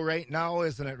go right now,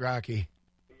 isn't it, Rocky?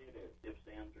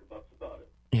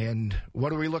 And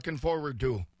what are we looking forward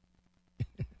to?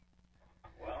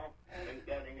 Well, I haven't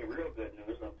got any real good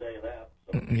news, I'll tell you that.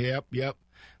 So. Yep.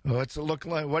 What's it look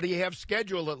like? What do you have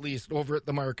scheduled at least over at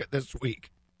the market this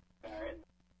week? All right.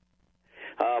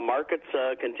 Markets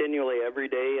continually every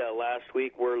day. Last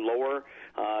week were lower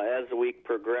as the week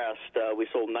progressed. We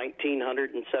sold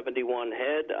 1,971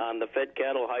 head on the fed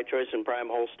cattle, high choice and prime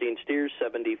Holstein steers,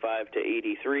 75 to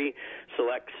 83,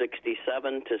 select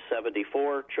 67 to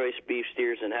 74, choice beef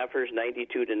steers and heifers,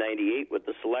 92 to 98, with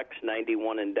the selects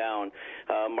 91 and down.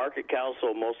 Market cows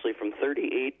sold mostly from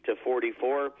 38 to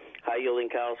 44, high yielding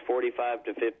cows 45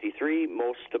 to 53,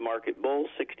 most to market bulls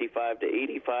 65 to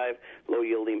 85, low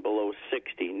yielding below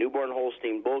 60. Newborn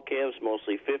Holstein bull calves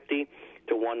mostly 50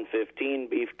 to 115,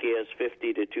 beef calves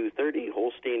 50 to 230,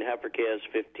 Holstein heifer calves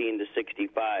 15 to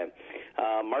 65.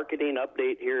 Marketing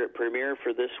update here at Premier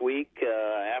for this week.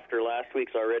 After last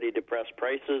week's already depressed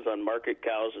prices on market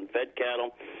cows and fed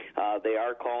cattle, they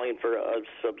are calling for a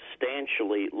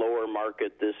substantially lower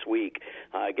market this week.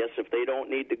 I guess if they don't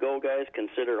need to go, guys,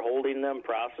 consider holding them.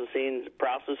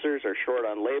 Processors are short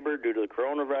on labor due to the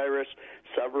coronavirus.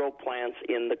 Several plants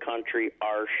in the country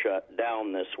are shut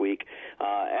down this week.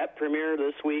 At Premier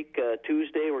this week,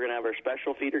 Tuesday, we're going to have our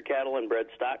special feeder cattle and bred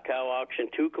stock cow auction,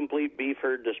 2 complete beef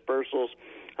herd dispersals,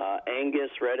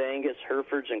 Angus, Red Angus,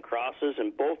 Herefords, and crosses,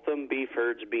 and both of them beef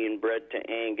herds being bred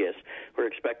to Angus. We're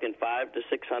expecting 500 to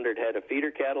 600 head of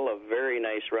feeder cattle, a very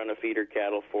nice run of feeder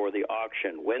cattle for the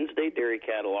auction. Wednesday, dairy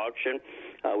cattle auction.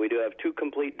 We do have 2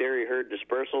 complete dairy herd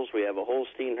dispersals. We have a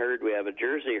Holstein herd, we have a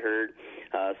Jersey herd,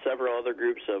 several other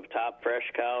groups of top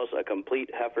fresh cows, a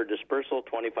complete heifer dispersal,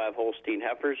 25 Holstein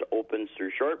heifers, opens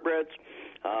through shortbreds.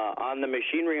 On the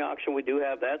machinery auction, we do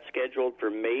have that scheduled for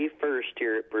May 1st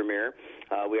here at Premier.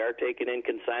 We are taking in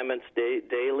consignments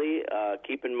daily.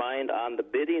 Keep in mind on the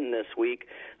bidding this week,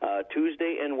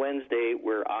 Tuesday and Wednesday,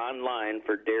 we're online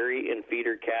for dairy and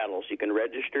feeder cattle. So you can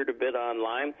register to bid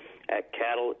online at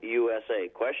Cattle USA.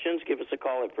 Questions? Give us a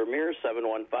call at Premier,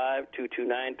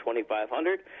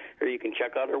 715-229-2500, or you can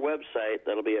check out our website.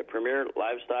 That'll be at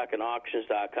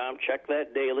PremierLivestockandAuctions.com. Check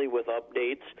that daily with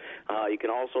updates You can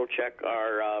also check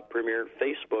our Premier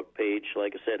Facebook page.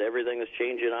 Like I said, everything is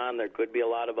changing on. There could be a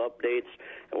lot of updates,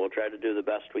 and we'll try to do the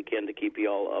best we can to keep you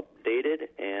all updated,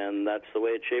 and that's the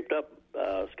way it shaped up,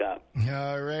 Scott.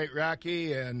 All right,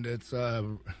 Rocky, and it's,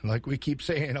 like we keep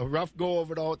saying, a rough go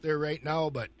of it out there right now,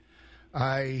 but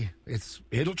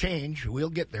it'll change. We'll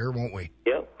get there, won't we?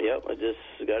 Yep. I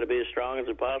just got to be as strong as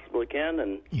we possibly can,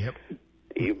 and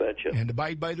you betcha. And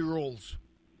abide by the rules.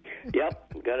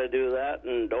 Yep, got to do that,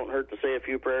 and don't hurt to say a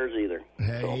few prayers either.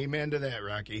 Amen to that,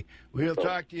 Rocky. We'll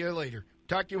talk to you later.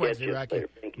 Talk to you Wednesday, Rocky. Later.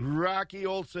 Thank you. Rocky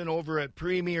Olson over at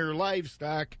Premier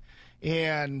Livestock.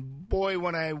 And boy,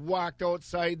 when I walked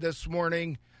outside this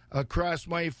morning across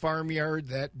my farmyard,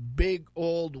 that big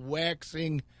old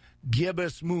waxing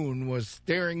gibbous moon was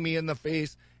staring me in the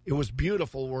face. It was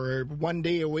beautiful. We're one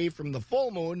day away from the full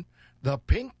moon, the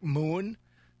pink moon.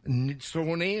 So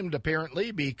named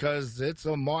apparently because it's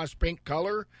a moss pink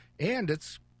color and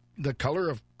it's the color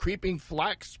of creeping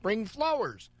flax spring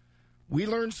flowers. We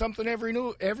learn something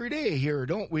every day here,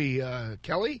 don't we,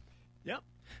 Kelly? Yep.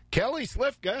 Kelly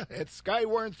Slifka at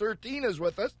Skywarn 13 is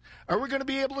with us. Are we going to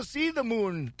be able to see the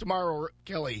moon tomorrow,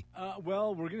 Kelly?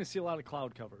 Well, we're going to see a lot of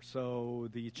cloud cover, so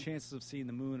the chances of seeing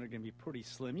the moon are going to be pretty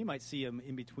slim. You might see them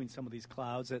in between some of these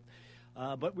clouds.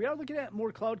 But we are looking at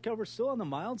more cloud cover still on the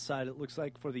mild side, it looks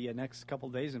like, for the next couple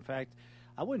of days. In fact,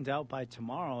 I wouldn't doubt by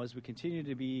tomorrow, as we continue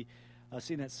to be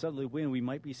seeing that southerly wind, we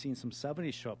might be seeing some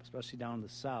 70s show up, especially down in the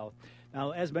south.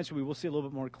 Now, as mentioned, we will see a little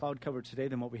bit more cloud cover today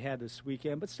than what we had this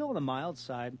weekend, but still on the mild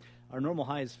side. Our normal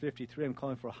high is 53. I'm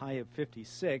calling for a high of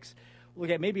 56. We'll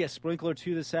look at maybe a sprinkle or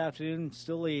two this afternoon.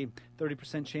 Still a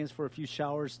 30% chance for a few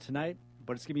showers tonight,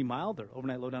 but it's going to be milder.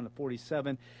 Overnight low down to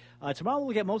 47. Tomorrow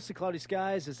we'll get mostly cloudy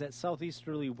skies as that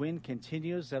southeasterly wind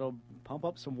continues. That'll pump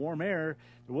up some warm air.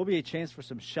 There will be a chance for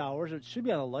some showers. It should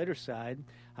be on the lighter side,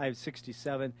 high of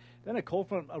 67. Then a cold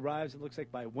front arrives, it looks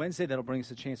like, by Wednesday. That'll bring us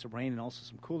a chance of rain and also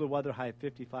some cooler weather, high of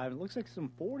 55. It looks like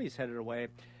some 40s headed away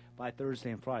by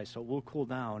Thursday and Friday. So we'll cool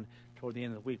down toward the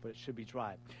end of the week, but it should be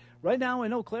dry. Right now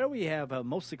in Eau Claire, we have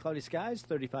mostly cloudy skies,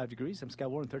 35 degrees. I'm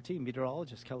Skywarn 13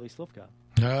 meteorologist Kelly Slifka.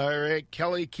 All right,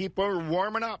 Kelly, keep her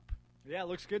warming up. Yeah, it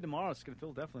looks good tomorrow. It's going to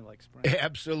feel definitely like spring.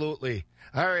 Absolutely.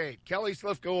 All right, Kelly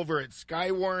Slifka over at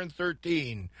Skywarn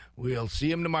 13. We'll see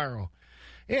him tomorrow.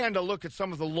 And a look at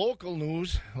some of the local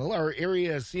news. Well, our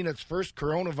area has seen its first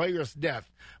coronavirus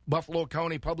death. Buffalo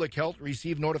County Public Health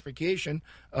received notification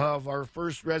of our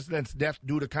first resident's death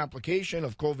due to complication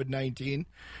of COVID-19.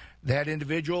 That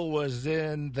individual was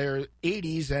in their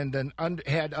 80s and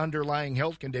had underlying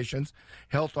health conditions.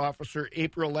 Health Officer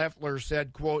April Leffler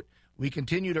said, quote, "We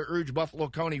continue to urge Buffalo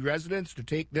County residents to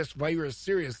take this virus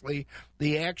seriously.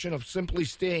 The action of simply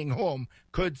staying home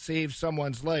could save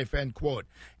someone's life," end quote.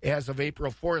 As of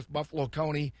April 4th, Buffalo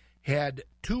County had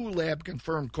 2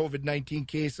 lab-confirmed COVID-19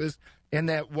 cases and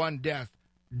that 1 death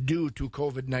due to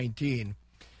COVID-19.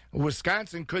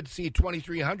 Wisconsin could see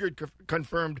 2,300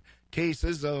 confirmed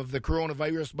cases of the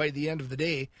coronavirus by the end of the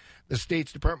day. The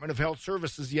state's Department of Health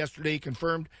Services yesterday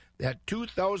confirmed that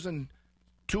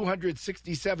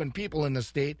 2,267 people in the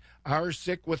state are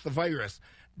sick with the virus.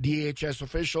 DHS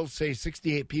officials say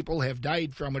 68 people have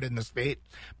died from it in the state,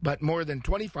 but more than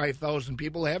 25,000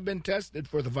 people have been tested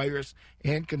for the virus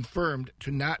and confirmed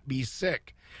to not be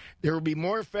sick. There will be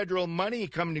more federal money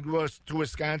coming to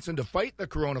Wisconsin to fight the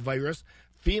coronavirus.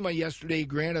 FEMA yesterday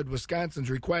granted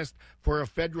Wisconsin's request for a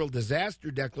federal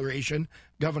disaster declaration.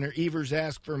 Governor Evers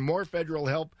asked for more federal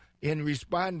help in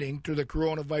responding to the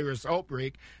coronavirus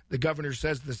outbreak. The governor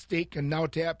says the state can now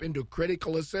tap into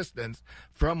critical assistance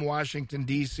from Washington,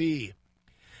 D.C.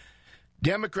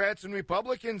 Democrats and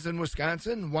Republicans in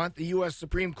Wisconsin want the U.S.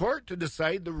 Supreme Court to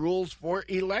decide the rules for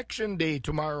Election Day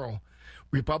tomorrow.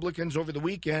 Republicans over the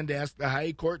weekend asked the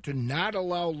High Court to not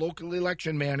allow local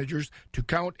election managers to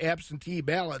count absentee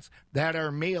ballots that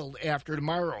are mailed after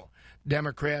tomorrow.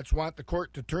 Democrats want the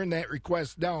court to turn that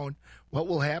request down. What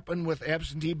will happen with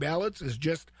absentee ballots is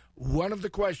just one of the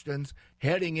questions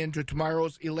heading into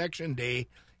tomorrow's Election Day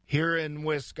here in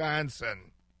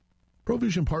Wisconsin.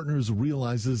 Provision Partners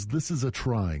realizes this is a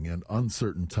trying and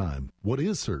uncertain time. What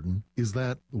is certain is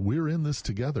that we're in this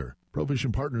together.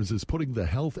 Provision Partners is putting the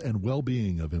health and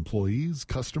well-being of employees,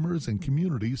 customers, and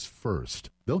communities first.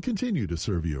 They'll continue to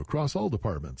serve you across all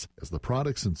departments, as the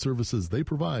products and services they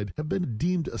provide have been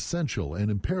deemed essential and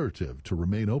imperative to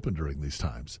remain open during these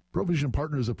times. Provision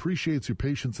Partners appreciates your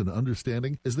patience and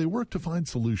understanding as they work to find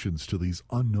solutions to these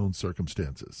unknown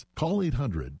circumstances. Call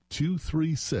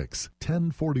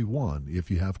 800-236-1041 if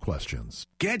you have questions.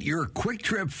 Get your Quick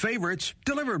Trip favorites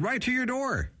delivered right to your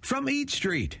door from Eat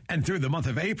Street. And through the month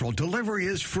of April, delivery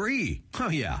is free. Oh,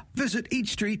 yeah. Visit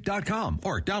eatstreet.com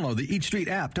or download the Eat Street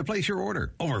app to place your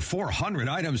order. Over 400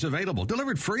 items available,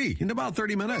 delivered free in about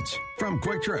 30 minutes from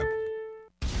Quick Trip.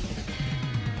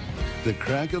 The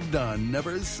crack of dawn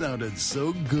never sounded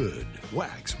so good.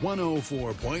 Wax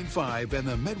 104.5 and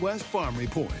the Midwest Farm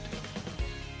Report.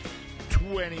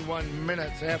 21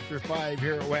 minutes after 5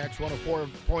 here at Wax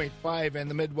 104.5 and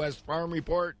the Midwest Farm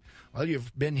Report. Well,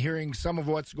 you've been hearing some of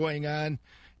what's going on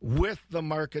with the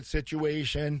market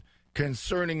situation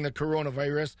concerning the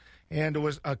coronavirus, and it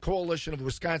was a coalition of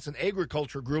Wisconsin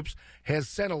agriculture groups has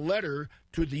sent a letter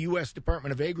to the U.S.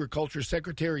 Department of Agriculture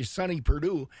Secretary Sonny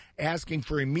Perdue asking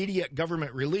for immediate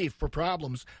government relief for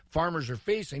problems farmers are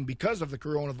facing because of the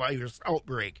coronavirus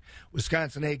outbreak.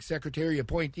 Wisconsin Ag Secretary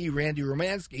appointee Randy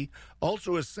Romanski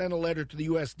also has sent a letter to the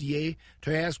USDA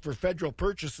to ask for federal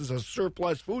purchases of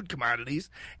surplus food commodities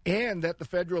and that the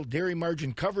federal dairy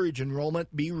margin coverage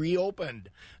enrollment be reopened.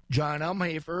 John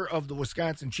Umhafer of the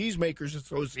Wisconsin Cheesemakers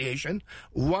Association,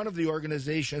 one of the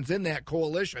organizations in that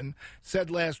coalition, said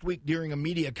last week during a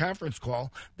media conference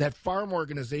call that farm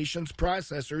organizations,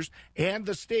 processors, and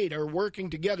the state are working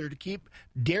together to keep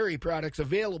dairy products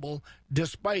available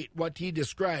despite what he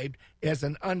described as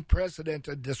an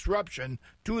unprecedented disruption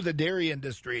to the dairy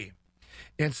industry.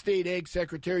 And State Ag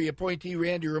Secretary appointee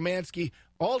Randy Romanski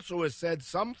also has said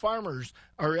some farmers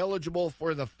are eligible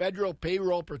for the Federal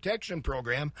Payroll Protection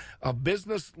Program, a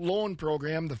business loan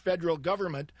program the federal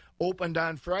government opened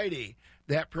on Friday.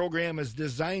 That program is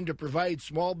designed to provide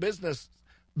small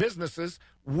businesses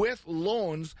with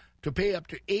loans to pay up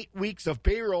to 8 weeks of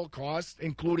payroll costs,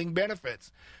 including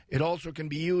benefits. It also can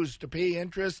be used to pay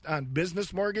interest on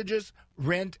business mortgages,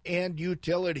 rent, and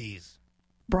utilities.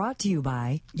 Brought to you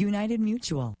by United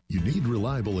Mutual. You need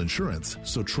reliable insurance,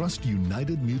 so trust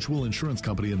United Mutual Insurance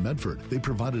Company in Medford. They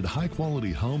provided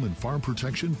high-quality home and farm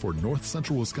protection for north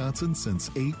central Wisconsin since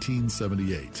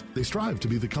 1878. They strive to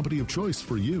be the company of choice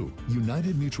for you.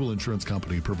 United Mutual Insurance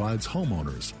Company provides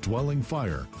homeowners, dwelling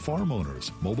fire, farm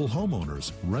owners, mobile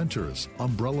homeowners, renters,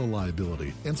 umbrella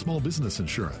liability, and small business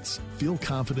insurance. Feel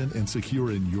confident and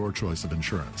secure in your choice of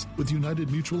insurance with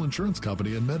United Mutual Insurance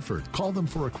Company in Medford. Call them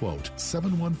for a quote,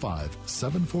 715-748-6040.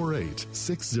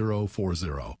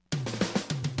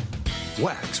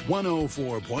 Wax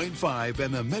 104.5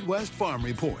 and the Midwest Farm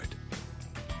Report.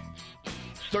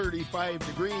 35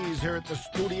 degrees here at the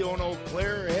studio in Eau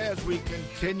Claire as we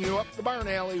continue up the barn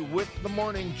alley with the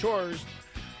morning chores.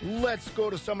 Let's go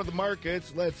to some of the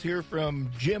markets. Let's hear from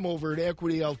Jim over at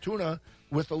Equity Altoona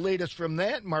with the latest from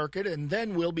that market, and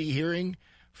then we'll be hearing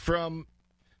from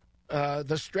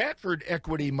the Stratford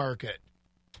Equity Market.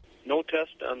 No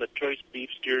test on the choice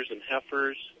beef steers and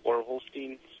heifers or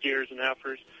Holstein steers and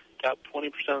heifers. Top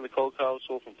 20% of the cull cows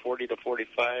sold from 40 to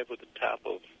 45 with a top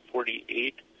of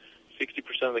 48.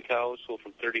 60% of the cows sold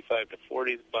from 35 to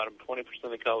 40. The bottom 20%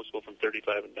 of the cows sold from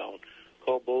 35 and down.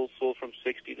 Cull bulls sold from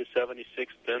 60 to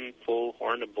 76. Thin, full,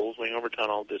 horn, and bulls weighing over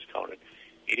ton all discounted.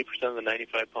 80% of the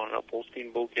 95-pound up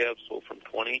Holstein bull calves sold from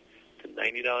 $20 to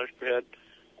 $90 per head.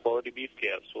 Quality beef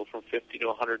calves sold from $50 to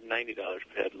 $190 per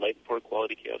head. Light pork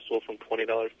quality calves sold from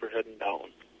 $20 per head and down.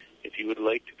 If you would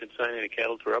like to consign any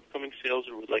cattle to our upcoming sales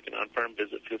or would like an on-farm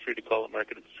visit, feel free to call the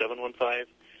market at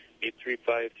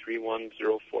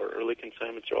 715-835-3104. Early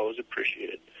consignments are always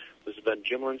appreciated. This has been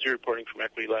Jim Lindsay reporting from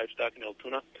Equity Livestock in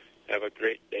Altoona. Have a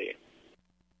great day.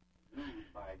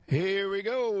 Here we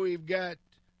go. We've got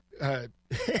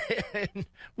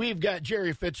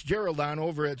Jerry Fitzgerald on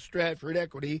over at Stratford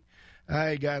Equity.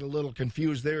 I got a little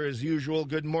confused there as usual.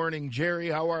 Good morning, Jerry.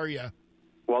 How are you?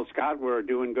 Well, Scott, we're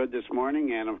doing good this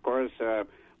morning, and of course,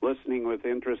 listening with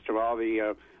interest to all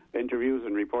the interviews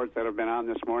and reports that have been on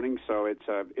this morning. So it's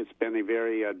been a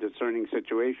very discerning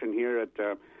situation here.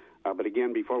 But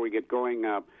again, before we get going,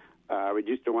 we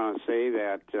just want to say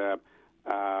that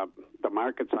the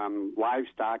markets on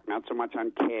livestock, not so much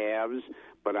on calves,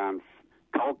 but on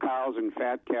cull cows and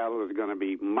fat cattle, is going to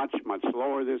be much, much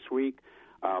slower this week.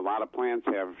 A lot of plants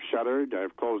have shuttered,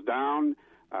 have closed down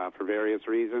for various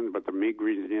reasons, but the big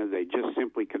reason is they just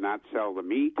simply cannot sell the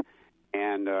meat,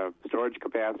 and storage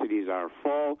capacities are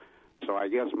full. So I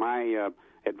guess my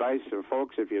advice to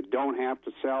folks, if you don't have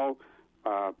to sell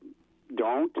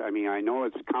don't. I mean, I know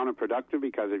it's counterproductive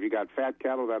because if you got fat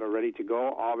cattle that are ready to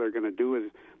go, all they're going to do is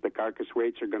the carcass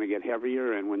weights are going to get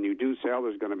heavier, and when you do sell,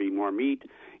 there's going to be more meat.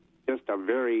 Just a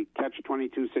very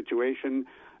catch-22 situation.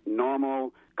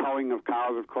 Normal culling of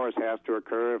cows, of course, has to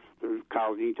occur if the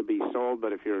cows need to be sold,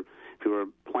 but if you were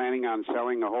planning on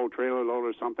selling a whole trailer load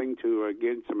or something to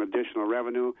get some additional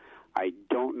revenue, I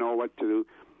don't know what to do.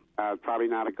 Probably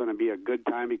not going to be a good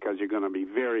time because you're going to be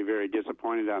very, very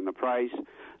disappointed on the price.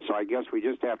 So I guess we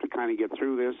just have to kind of get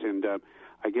through this, and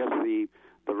I guess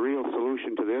the real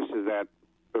solution to this is that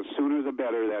the sooner the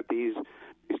better that these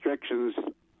restrictions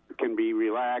can be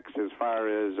relaxed as far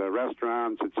as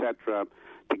restaurants, etc.,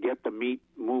 to get the meat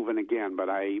moving again. But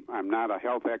I'm not a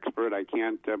health expert. I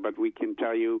can't, but we can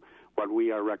tell you what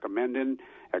we are recommending.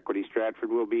 Equity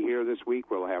Stratford will be here this week.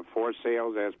 We'll have 4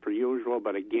 sales as per usual,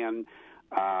 but again,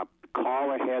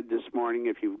 call ahead this morning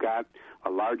if you've got a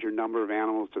larger number of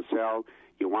animals to sell.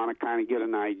 You want to kind of get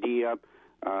an idea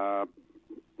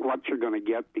what you're going to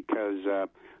get because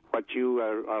what you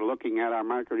are looking at, our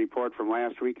market report from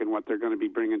last week and what they're going to be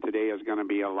bringing today is going to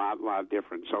be a lot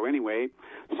different. So anyway,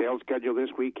 sales schedule this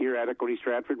week here at Equity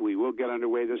Stratford. We will get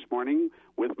underway this morning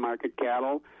with market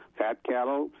cattle, fat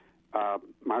cattle,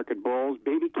 market bulls,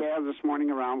 baby calves this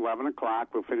morning around 11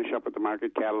 o'clock. We'll finish up with the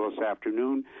market cattle this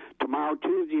afternoon. Tomorrow,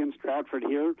 Tuesday in Stratford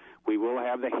here, we will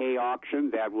have the hay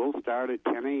auction. That will start at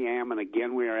 10 a.m. And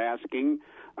again, we are asking,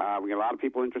 we got a lot of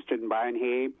people interested in buying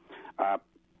hay.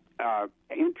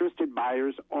 Interested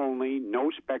buyers only,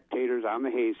 no spectators on the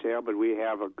hay sale, but we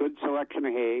have a good selection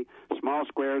of hay, small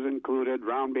squares included,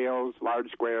 round bales,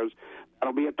 large squares.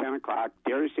 That'll be at 10 o'clock.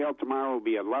 Dairy sale tomorrow will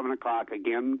be at 11 o'clock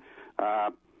again.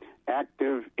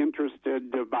 Active,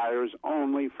 interested buyers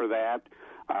only for that.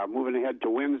 Moving ahead to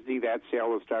Wednesday, that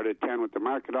sale will start at 10 with the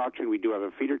market auction. We do have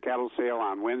a feeder cattle sale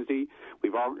on Wednesday.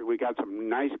 We got some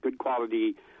nice, good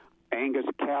quality Angus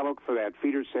cattle for that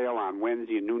feeder sale on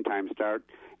Wednesday, a noontime start,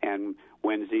 and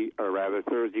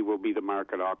Thursday will be the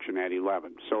market auction at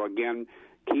 11. So again,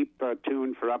 keep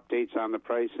tuned for updates on the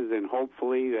prices, and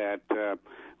hopefully that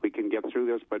we can get through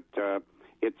this. But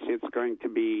it's going to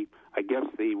be, I guess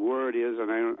the word is,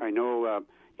 and I know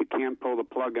you can't pull the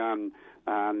plug on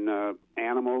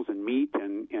animals and meat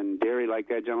and dairy like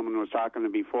that gentleman was talking to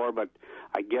before, but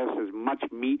I guess as much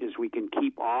meat as we can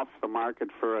keep off the market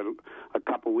for a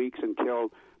couple weeks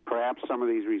until perhaps some of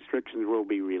these restrictions will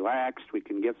be relaxed. We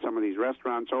can get some of these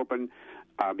restaurants open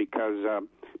because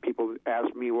people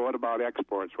ask me, well, what about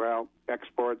exports? Well,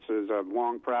 exports is a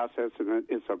long process, and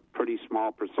it's a pretty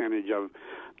small percentage of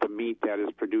the meat that is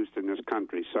produced in this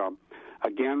country. So,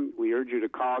 again, we urge you to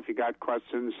call if you got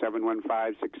questions,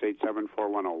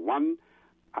 715-687-4101.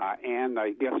 And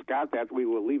I guess, Scott, that we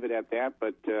will leave it at that,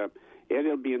 but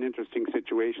it'll be an interesting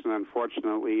situation.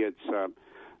 Unfortunately, it's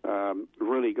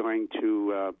really going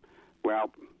to,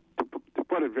 to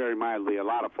put it very mildly, a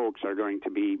lot of folks are going to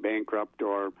be bankrupt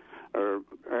or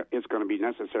it's going to be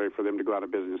necessary for them to go out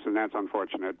of business, and that's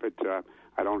unfortunate. But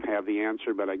I don't have the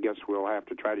answer, but I guess we'll have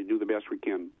to try to do the best we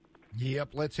can. Yep,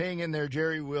 let's hang in there,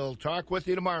 Jerry. We'll talk with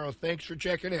you tomorrow. Thanks for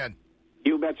checking in.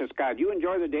 You betcha, Scott. You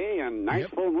enjoy the day and nice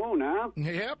full moon, huh?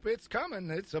 Yep, it's coming.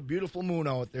 It's a beautiful moon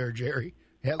out there, Jerry.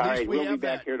 All right, we'll be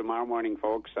back here tomorrow morning,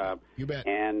 folks. You bet.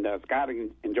 And Scott,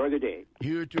 enjoy the day.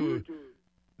 You too.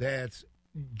 That's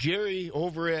Jerry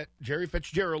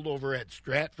Fitzgerald over at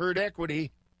Stratford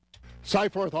Equity.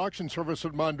 Cyforth Auction Service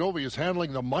at Mondovi is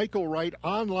handling the Michael Wright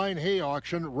online hay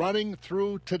auction running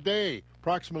through today.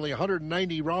 Approximately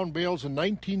 190 round bales in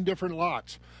 19 different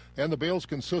lots. And the bales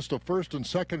consist of first and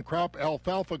second crop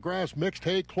alfalfa grass mixed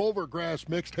hay, clover grass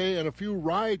mixed hay, and a few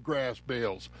ryegrass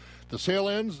bales. The sale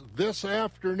ends this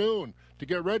afternoon. To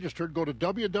get registered, go to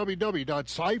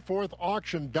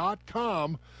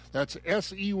www.cyforthauction.com. That's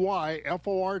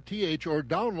SEYFORTH, or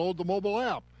download the mobile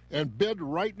app and bid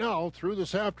right now through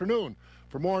this afternoon.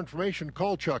 For more information,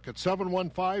 call Chuck at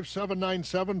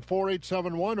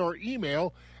 715-797-4871 or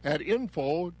email at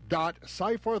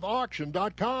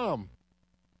info.cyforthauction.com.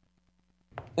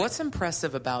 What's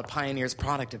impressive about Pioneer's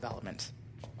product development?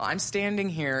 I'm standing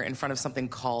here in front of something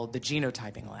called the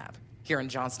Genotyping Lab here in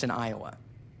Johnston, Iowa.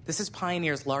 This is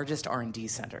Pioneer's largest R&D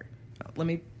center. Let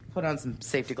me put on some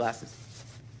safety glasses.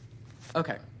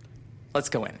 Okay, let's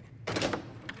go in.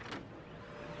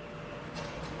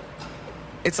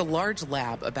 It's a large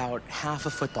lab about half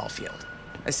a football field.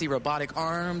 I see robotic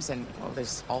arms and,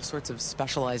 there's all sorts of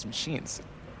specialized machines.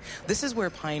 This is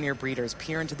where Pioneer breeders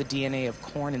peer into the DNA of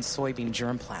corn and soybean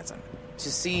germplasm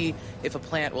to see if a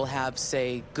plant will have,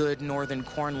 say, good northern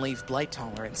corn leaf blight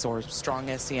tolerance or strong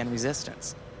SCN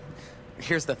resistance.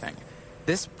 Here's the thing.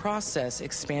 This process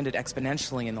expanded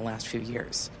exponentially in the last few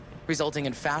years. resulting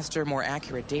in faster, more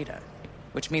accurate data,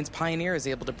 which means Pioneer is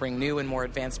able to bring new and more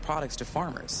advanced products to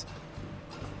farmers.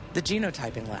 The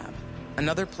Genotyping Lab,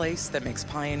 another place that makes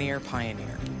Pioneer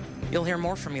Pioneer. You'll hear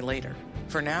more from me later.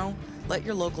 For now, let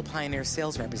your local Pioneer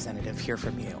sales representative hear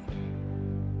from you.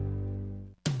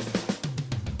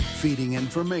 Feeding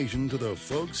information to the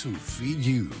folks who feed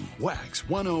you. Wax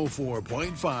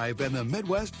 104.5 and the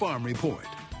Midwest Farm Report.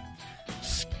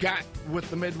 Scott with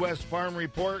the Midwest Farm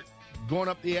Report, going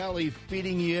up the alley,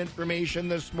 feeding you information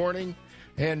this morning.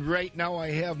 And right now I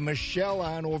have Michelle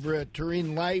on over at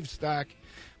Tureen Livestock.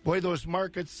 Boy, those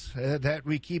markets that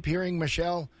we keep hearing,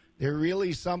 Michelle, they're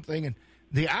really something. And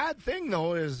the odd thing,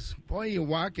 though, is, boy, you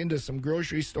walk into some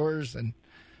grocery stores and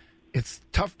it's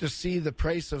tough to see the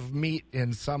price of meat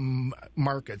in some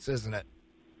markets, isn't it?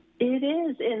 It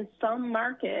is in some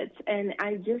markets, and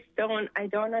I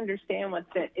don't understand what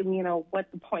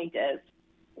the point is.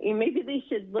 Maybe they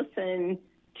should listen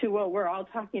to what we're all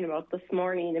talking about this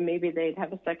morning, and maybe they'd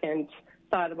have a second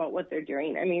thought about what they're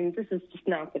doing. I mean, this is just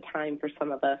not the time for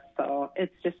some of us, so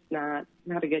it's just not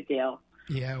a good deal.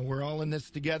 Yeah, we're all in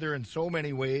this together in so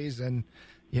many ways, and,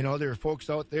 there are folks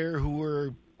out there who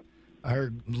are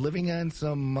living on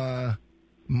some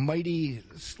mighty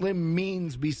slim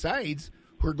means besides,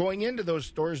 who are going into those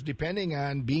stores depending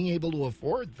on being able to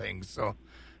afford things. So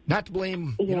not to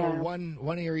blame,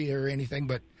 one area or anything,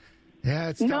 but yeah,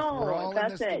 it's tough. No, we're all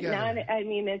that's in this it. together.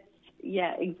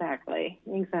 Exactly.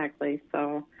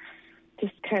 So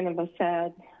just kind of a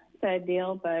sad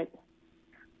deal, but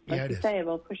like you say,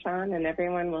 we'll push on and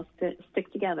everyone will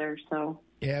stick together. So.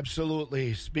 Yeah,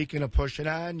 absolutely. Speaking of pushing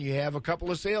on, you have a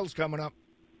couple of sales coming up.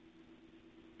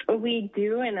 We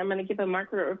do, and I'm going to give a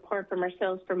market report from our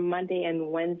sales from Monday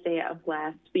and Wednesday of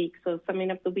last week. So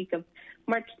summing up the week of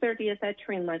March 30th at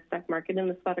Tureen Livestock Market in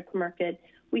the Spotted Market,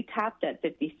 we topped at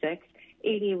 56.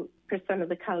 80% of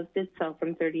the cows did sell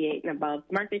from 38 and above.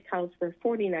 Market cows were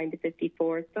 49 to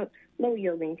 54. So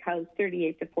low-yielding cows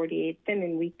 38 to 48. Thin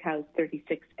and weak cows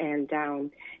 36 and down.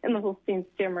 In the Holstein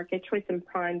steer market, choice and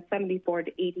prime 74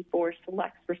 to 84.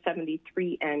 Selects were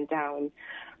 73 and down.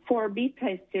 For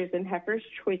beef-type steers and heifers,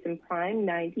 choice and prime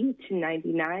 90 to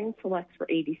 99. Selects were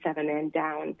 87 and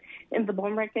down. In the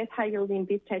bull market, high-yielding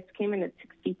beef types came in at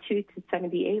 62 to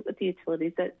 78, with the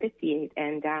utilities at 58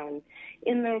 and down.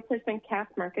 In the replacement calf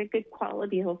market, good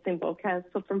quality Holstein bull calves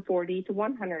sold from $40 to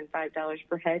 $105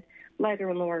 per head.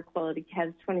 Lighter and lower quality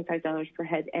calves $25 per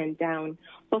head and down.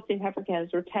 Holstein heifer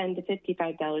calves were $10 to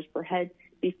 $55 per head.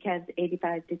 Beef calves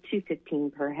 $85 to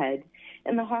 $215 per head.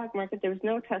 In the hog market, there was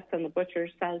no test on the butchers.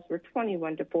 Sows were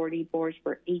 21 to 40. Boars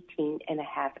were 18 and a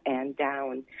half and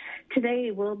down.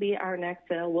 Today will be our next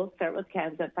sale. We'll start with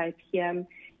calves at 5 p.m.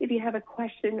 If you have a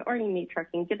question or you need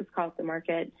trucking, give us a call at the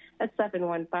market at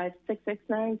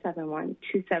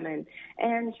 715-669-7127.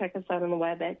 And check us out on the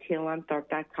web at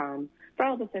tealonthorpe.com. For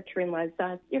all of us at Tureen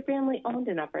Livestock, your family-owned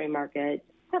and operated market,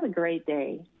 have a great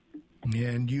day.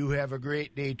 And you have a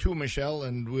great day too, Michelle,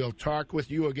 and we'll talk with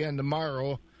you again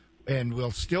tomorrow, and we'll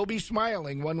still be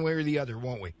smiling one way or the other,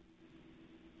 won't we?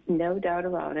 No doubt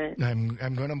about it. I'm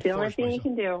going to the only thing you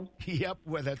can do. Yep,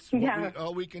 well, that's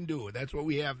all we can do. That's what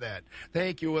we have that.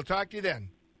 Thank you. We'll talk to you then.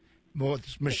 Well,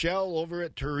 it's Michelle over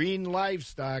at Tureen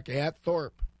Livestock at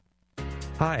Thorpe.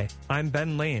 Hi, I'm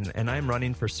Ben Lane, and I'm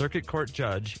running for Circuit Court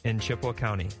Judge in Chippewa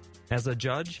County. As a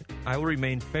judge, I will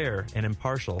remain fair and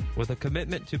impartial with a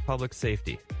commitment to public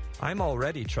safety. I'm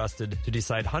already trusted to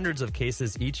decide hundreds of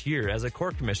cases each year as a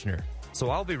court commissioner, so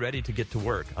I'll be ready to get to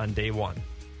work on day one.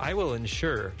 I will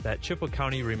ensure that Chippewa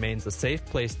County remains a safe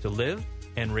place to live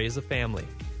and raise a family.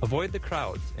 Avoid the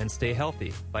crowds and stay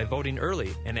healthy by voting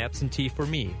early and absentee for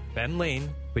me, Ben Lane,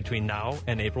 between now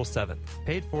and April 7th.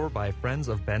 Paid for by Friends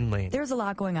of Ben Lane. There's a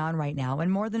lot going on right now,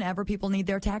 and more than ever, people need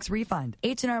their tax refund.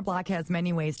 H&R Block has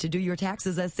many ways to do your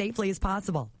taxes as safely as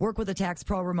possible. Work with a tax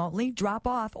pro remotely, drop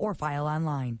off, or file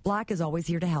online. Block is always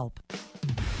here to help.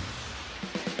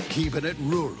 Keeping it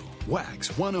rural. Wax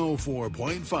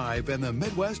 104.5 and the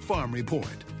Midwest Farm Report.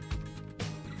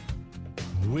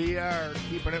 We are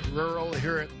keeping it rural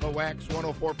here at the Wax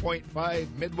 104.5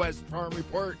 Midwest Farm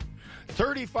Report.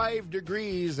 35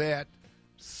 degrees at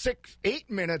 8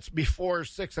 minutes before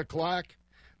 6 o'clock.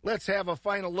 Let's have a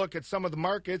final look at some of the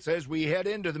markets as we head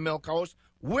into the milk house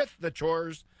with the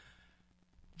chores.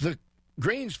 The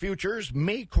grains futures,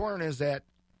 May corn is at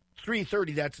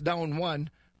 330, that's down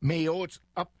 1. May oats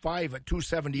up 5 at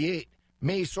 278.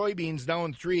 May soybeans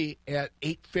down 3 at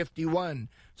 851.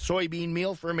 Soybean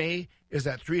meal for May is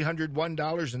at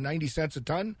 $301.90 a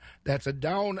ton. That's a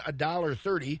down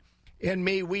 $1.30. And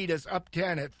May wheat is up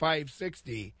 10 at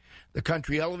 $5.60. The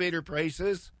country elevator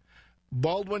prices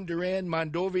Baldwin, Durand,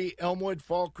 Mondovi, Elmwood,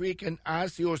 Fall Creek, and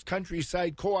Ossios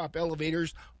Countryside Co-op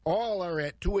elevators all are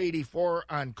at $2.84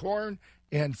 on corn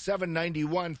and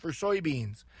 $7.91 for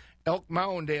soybeans. Elk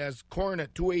Mound has corn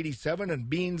at $2.87 and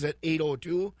beans at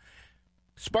 $8.02.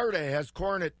 Sparta has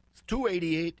corn at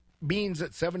 $2.88, beans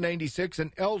at $7.96,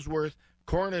 and Ellsworth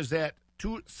corn is at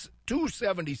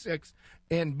 $2.76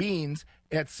 and beans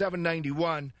at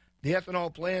 $7.91. The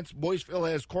ethanol plants,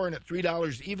 Boyceville has corn at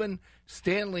 $3 even,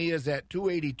 Stanley is at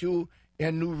 $2.82,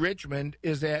 and New Richmond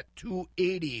is at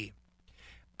 $2.80.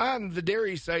 On the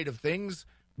dairy side of things,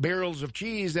 barrels of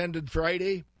cheese ended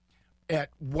Friday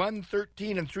at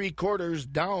 $1.13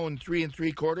 3/4, down 3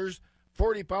 3/4.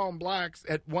 40-pound blocks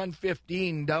at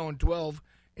 $1.15, down 12,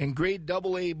 and grade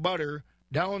AA butter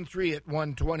down 3 at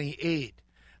 $1.28.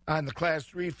 On the Class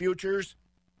 3 futures,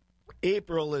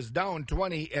 April is down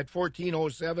 20 at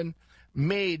 $14.07,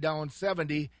 May down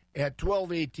 70 at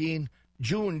 $12.18,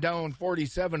 June down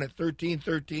 47 at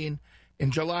 $13.13,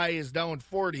 and July is down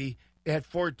 40 at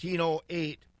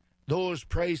 $14.08. Those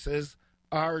prices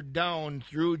are down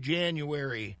through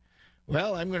January.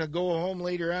 Well, I'm going to go home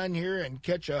later on here and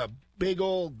catch a big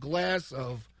old glass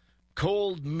of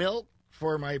cold milk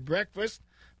for my breakfast,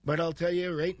 but I'll tell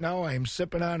you right now I'm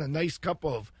sipping on a nice cup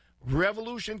of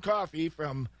Revolution coffee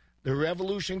from the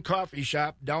Revolution Coffee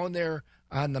Shop down there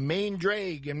on the main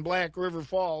drag in Black River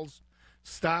Falls.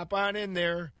 Stop on in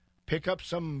there, pick up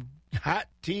some hot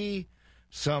tea,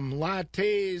 some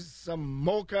lattes, some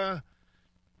mocha.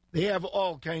 They have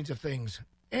all kinds of things,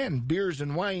 and beers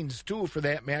and wines too for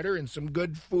that matter, and some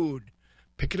good food.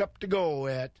 Pick it up to go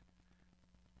at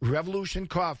Revolution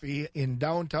Coffee in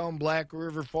downtown Black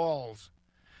River Falls.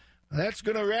 That's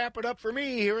going to wrap it up for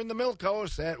me here in the Milk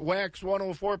House at Wax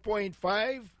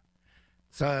 104.5.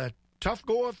 It's a tough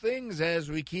go of things, as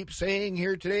we keep saying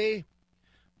here today,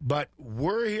 but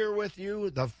we're here with you.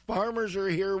 The farmers are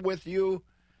here with you.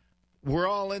 We're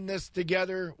all in this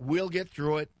together. We'll get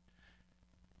through it.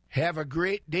 Have a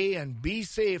great day and be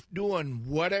safe doing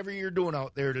whatever you're doing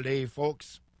out there today,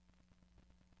 folks.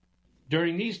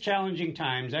 During these challenging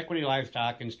times, Equity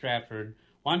Livestock in Stratford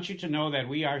wants you to know that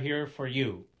we are here for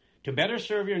you. To better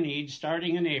serve your needs,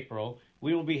 starting in April,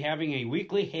 we will be having a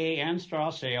weekly hay and straw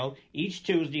sale each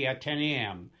Tuesday at 10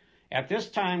 a.m. At this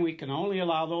time, we can only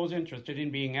allow those interested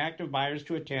in being active buyers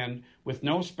to attend with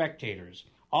no spectators.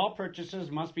 All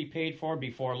purchases must be paid for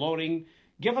before loading.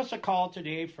 Give us a call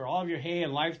today for all of your hay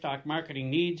and livestock marketing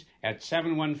needs at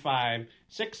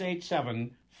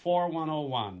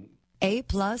 715-687-4101.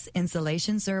 A-Plus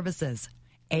Insulation Services.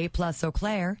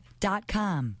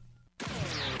 APlusEauclair.com.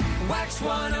 Wax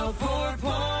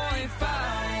 104.5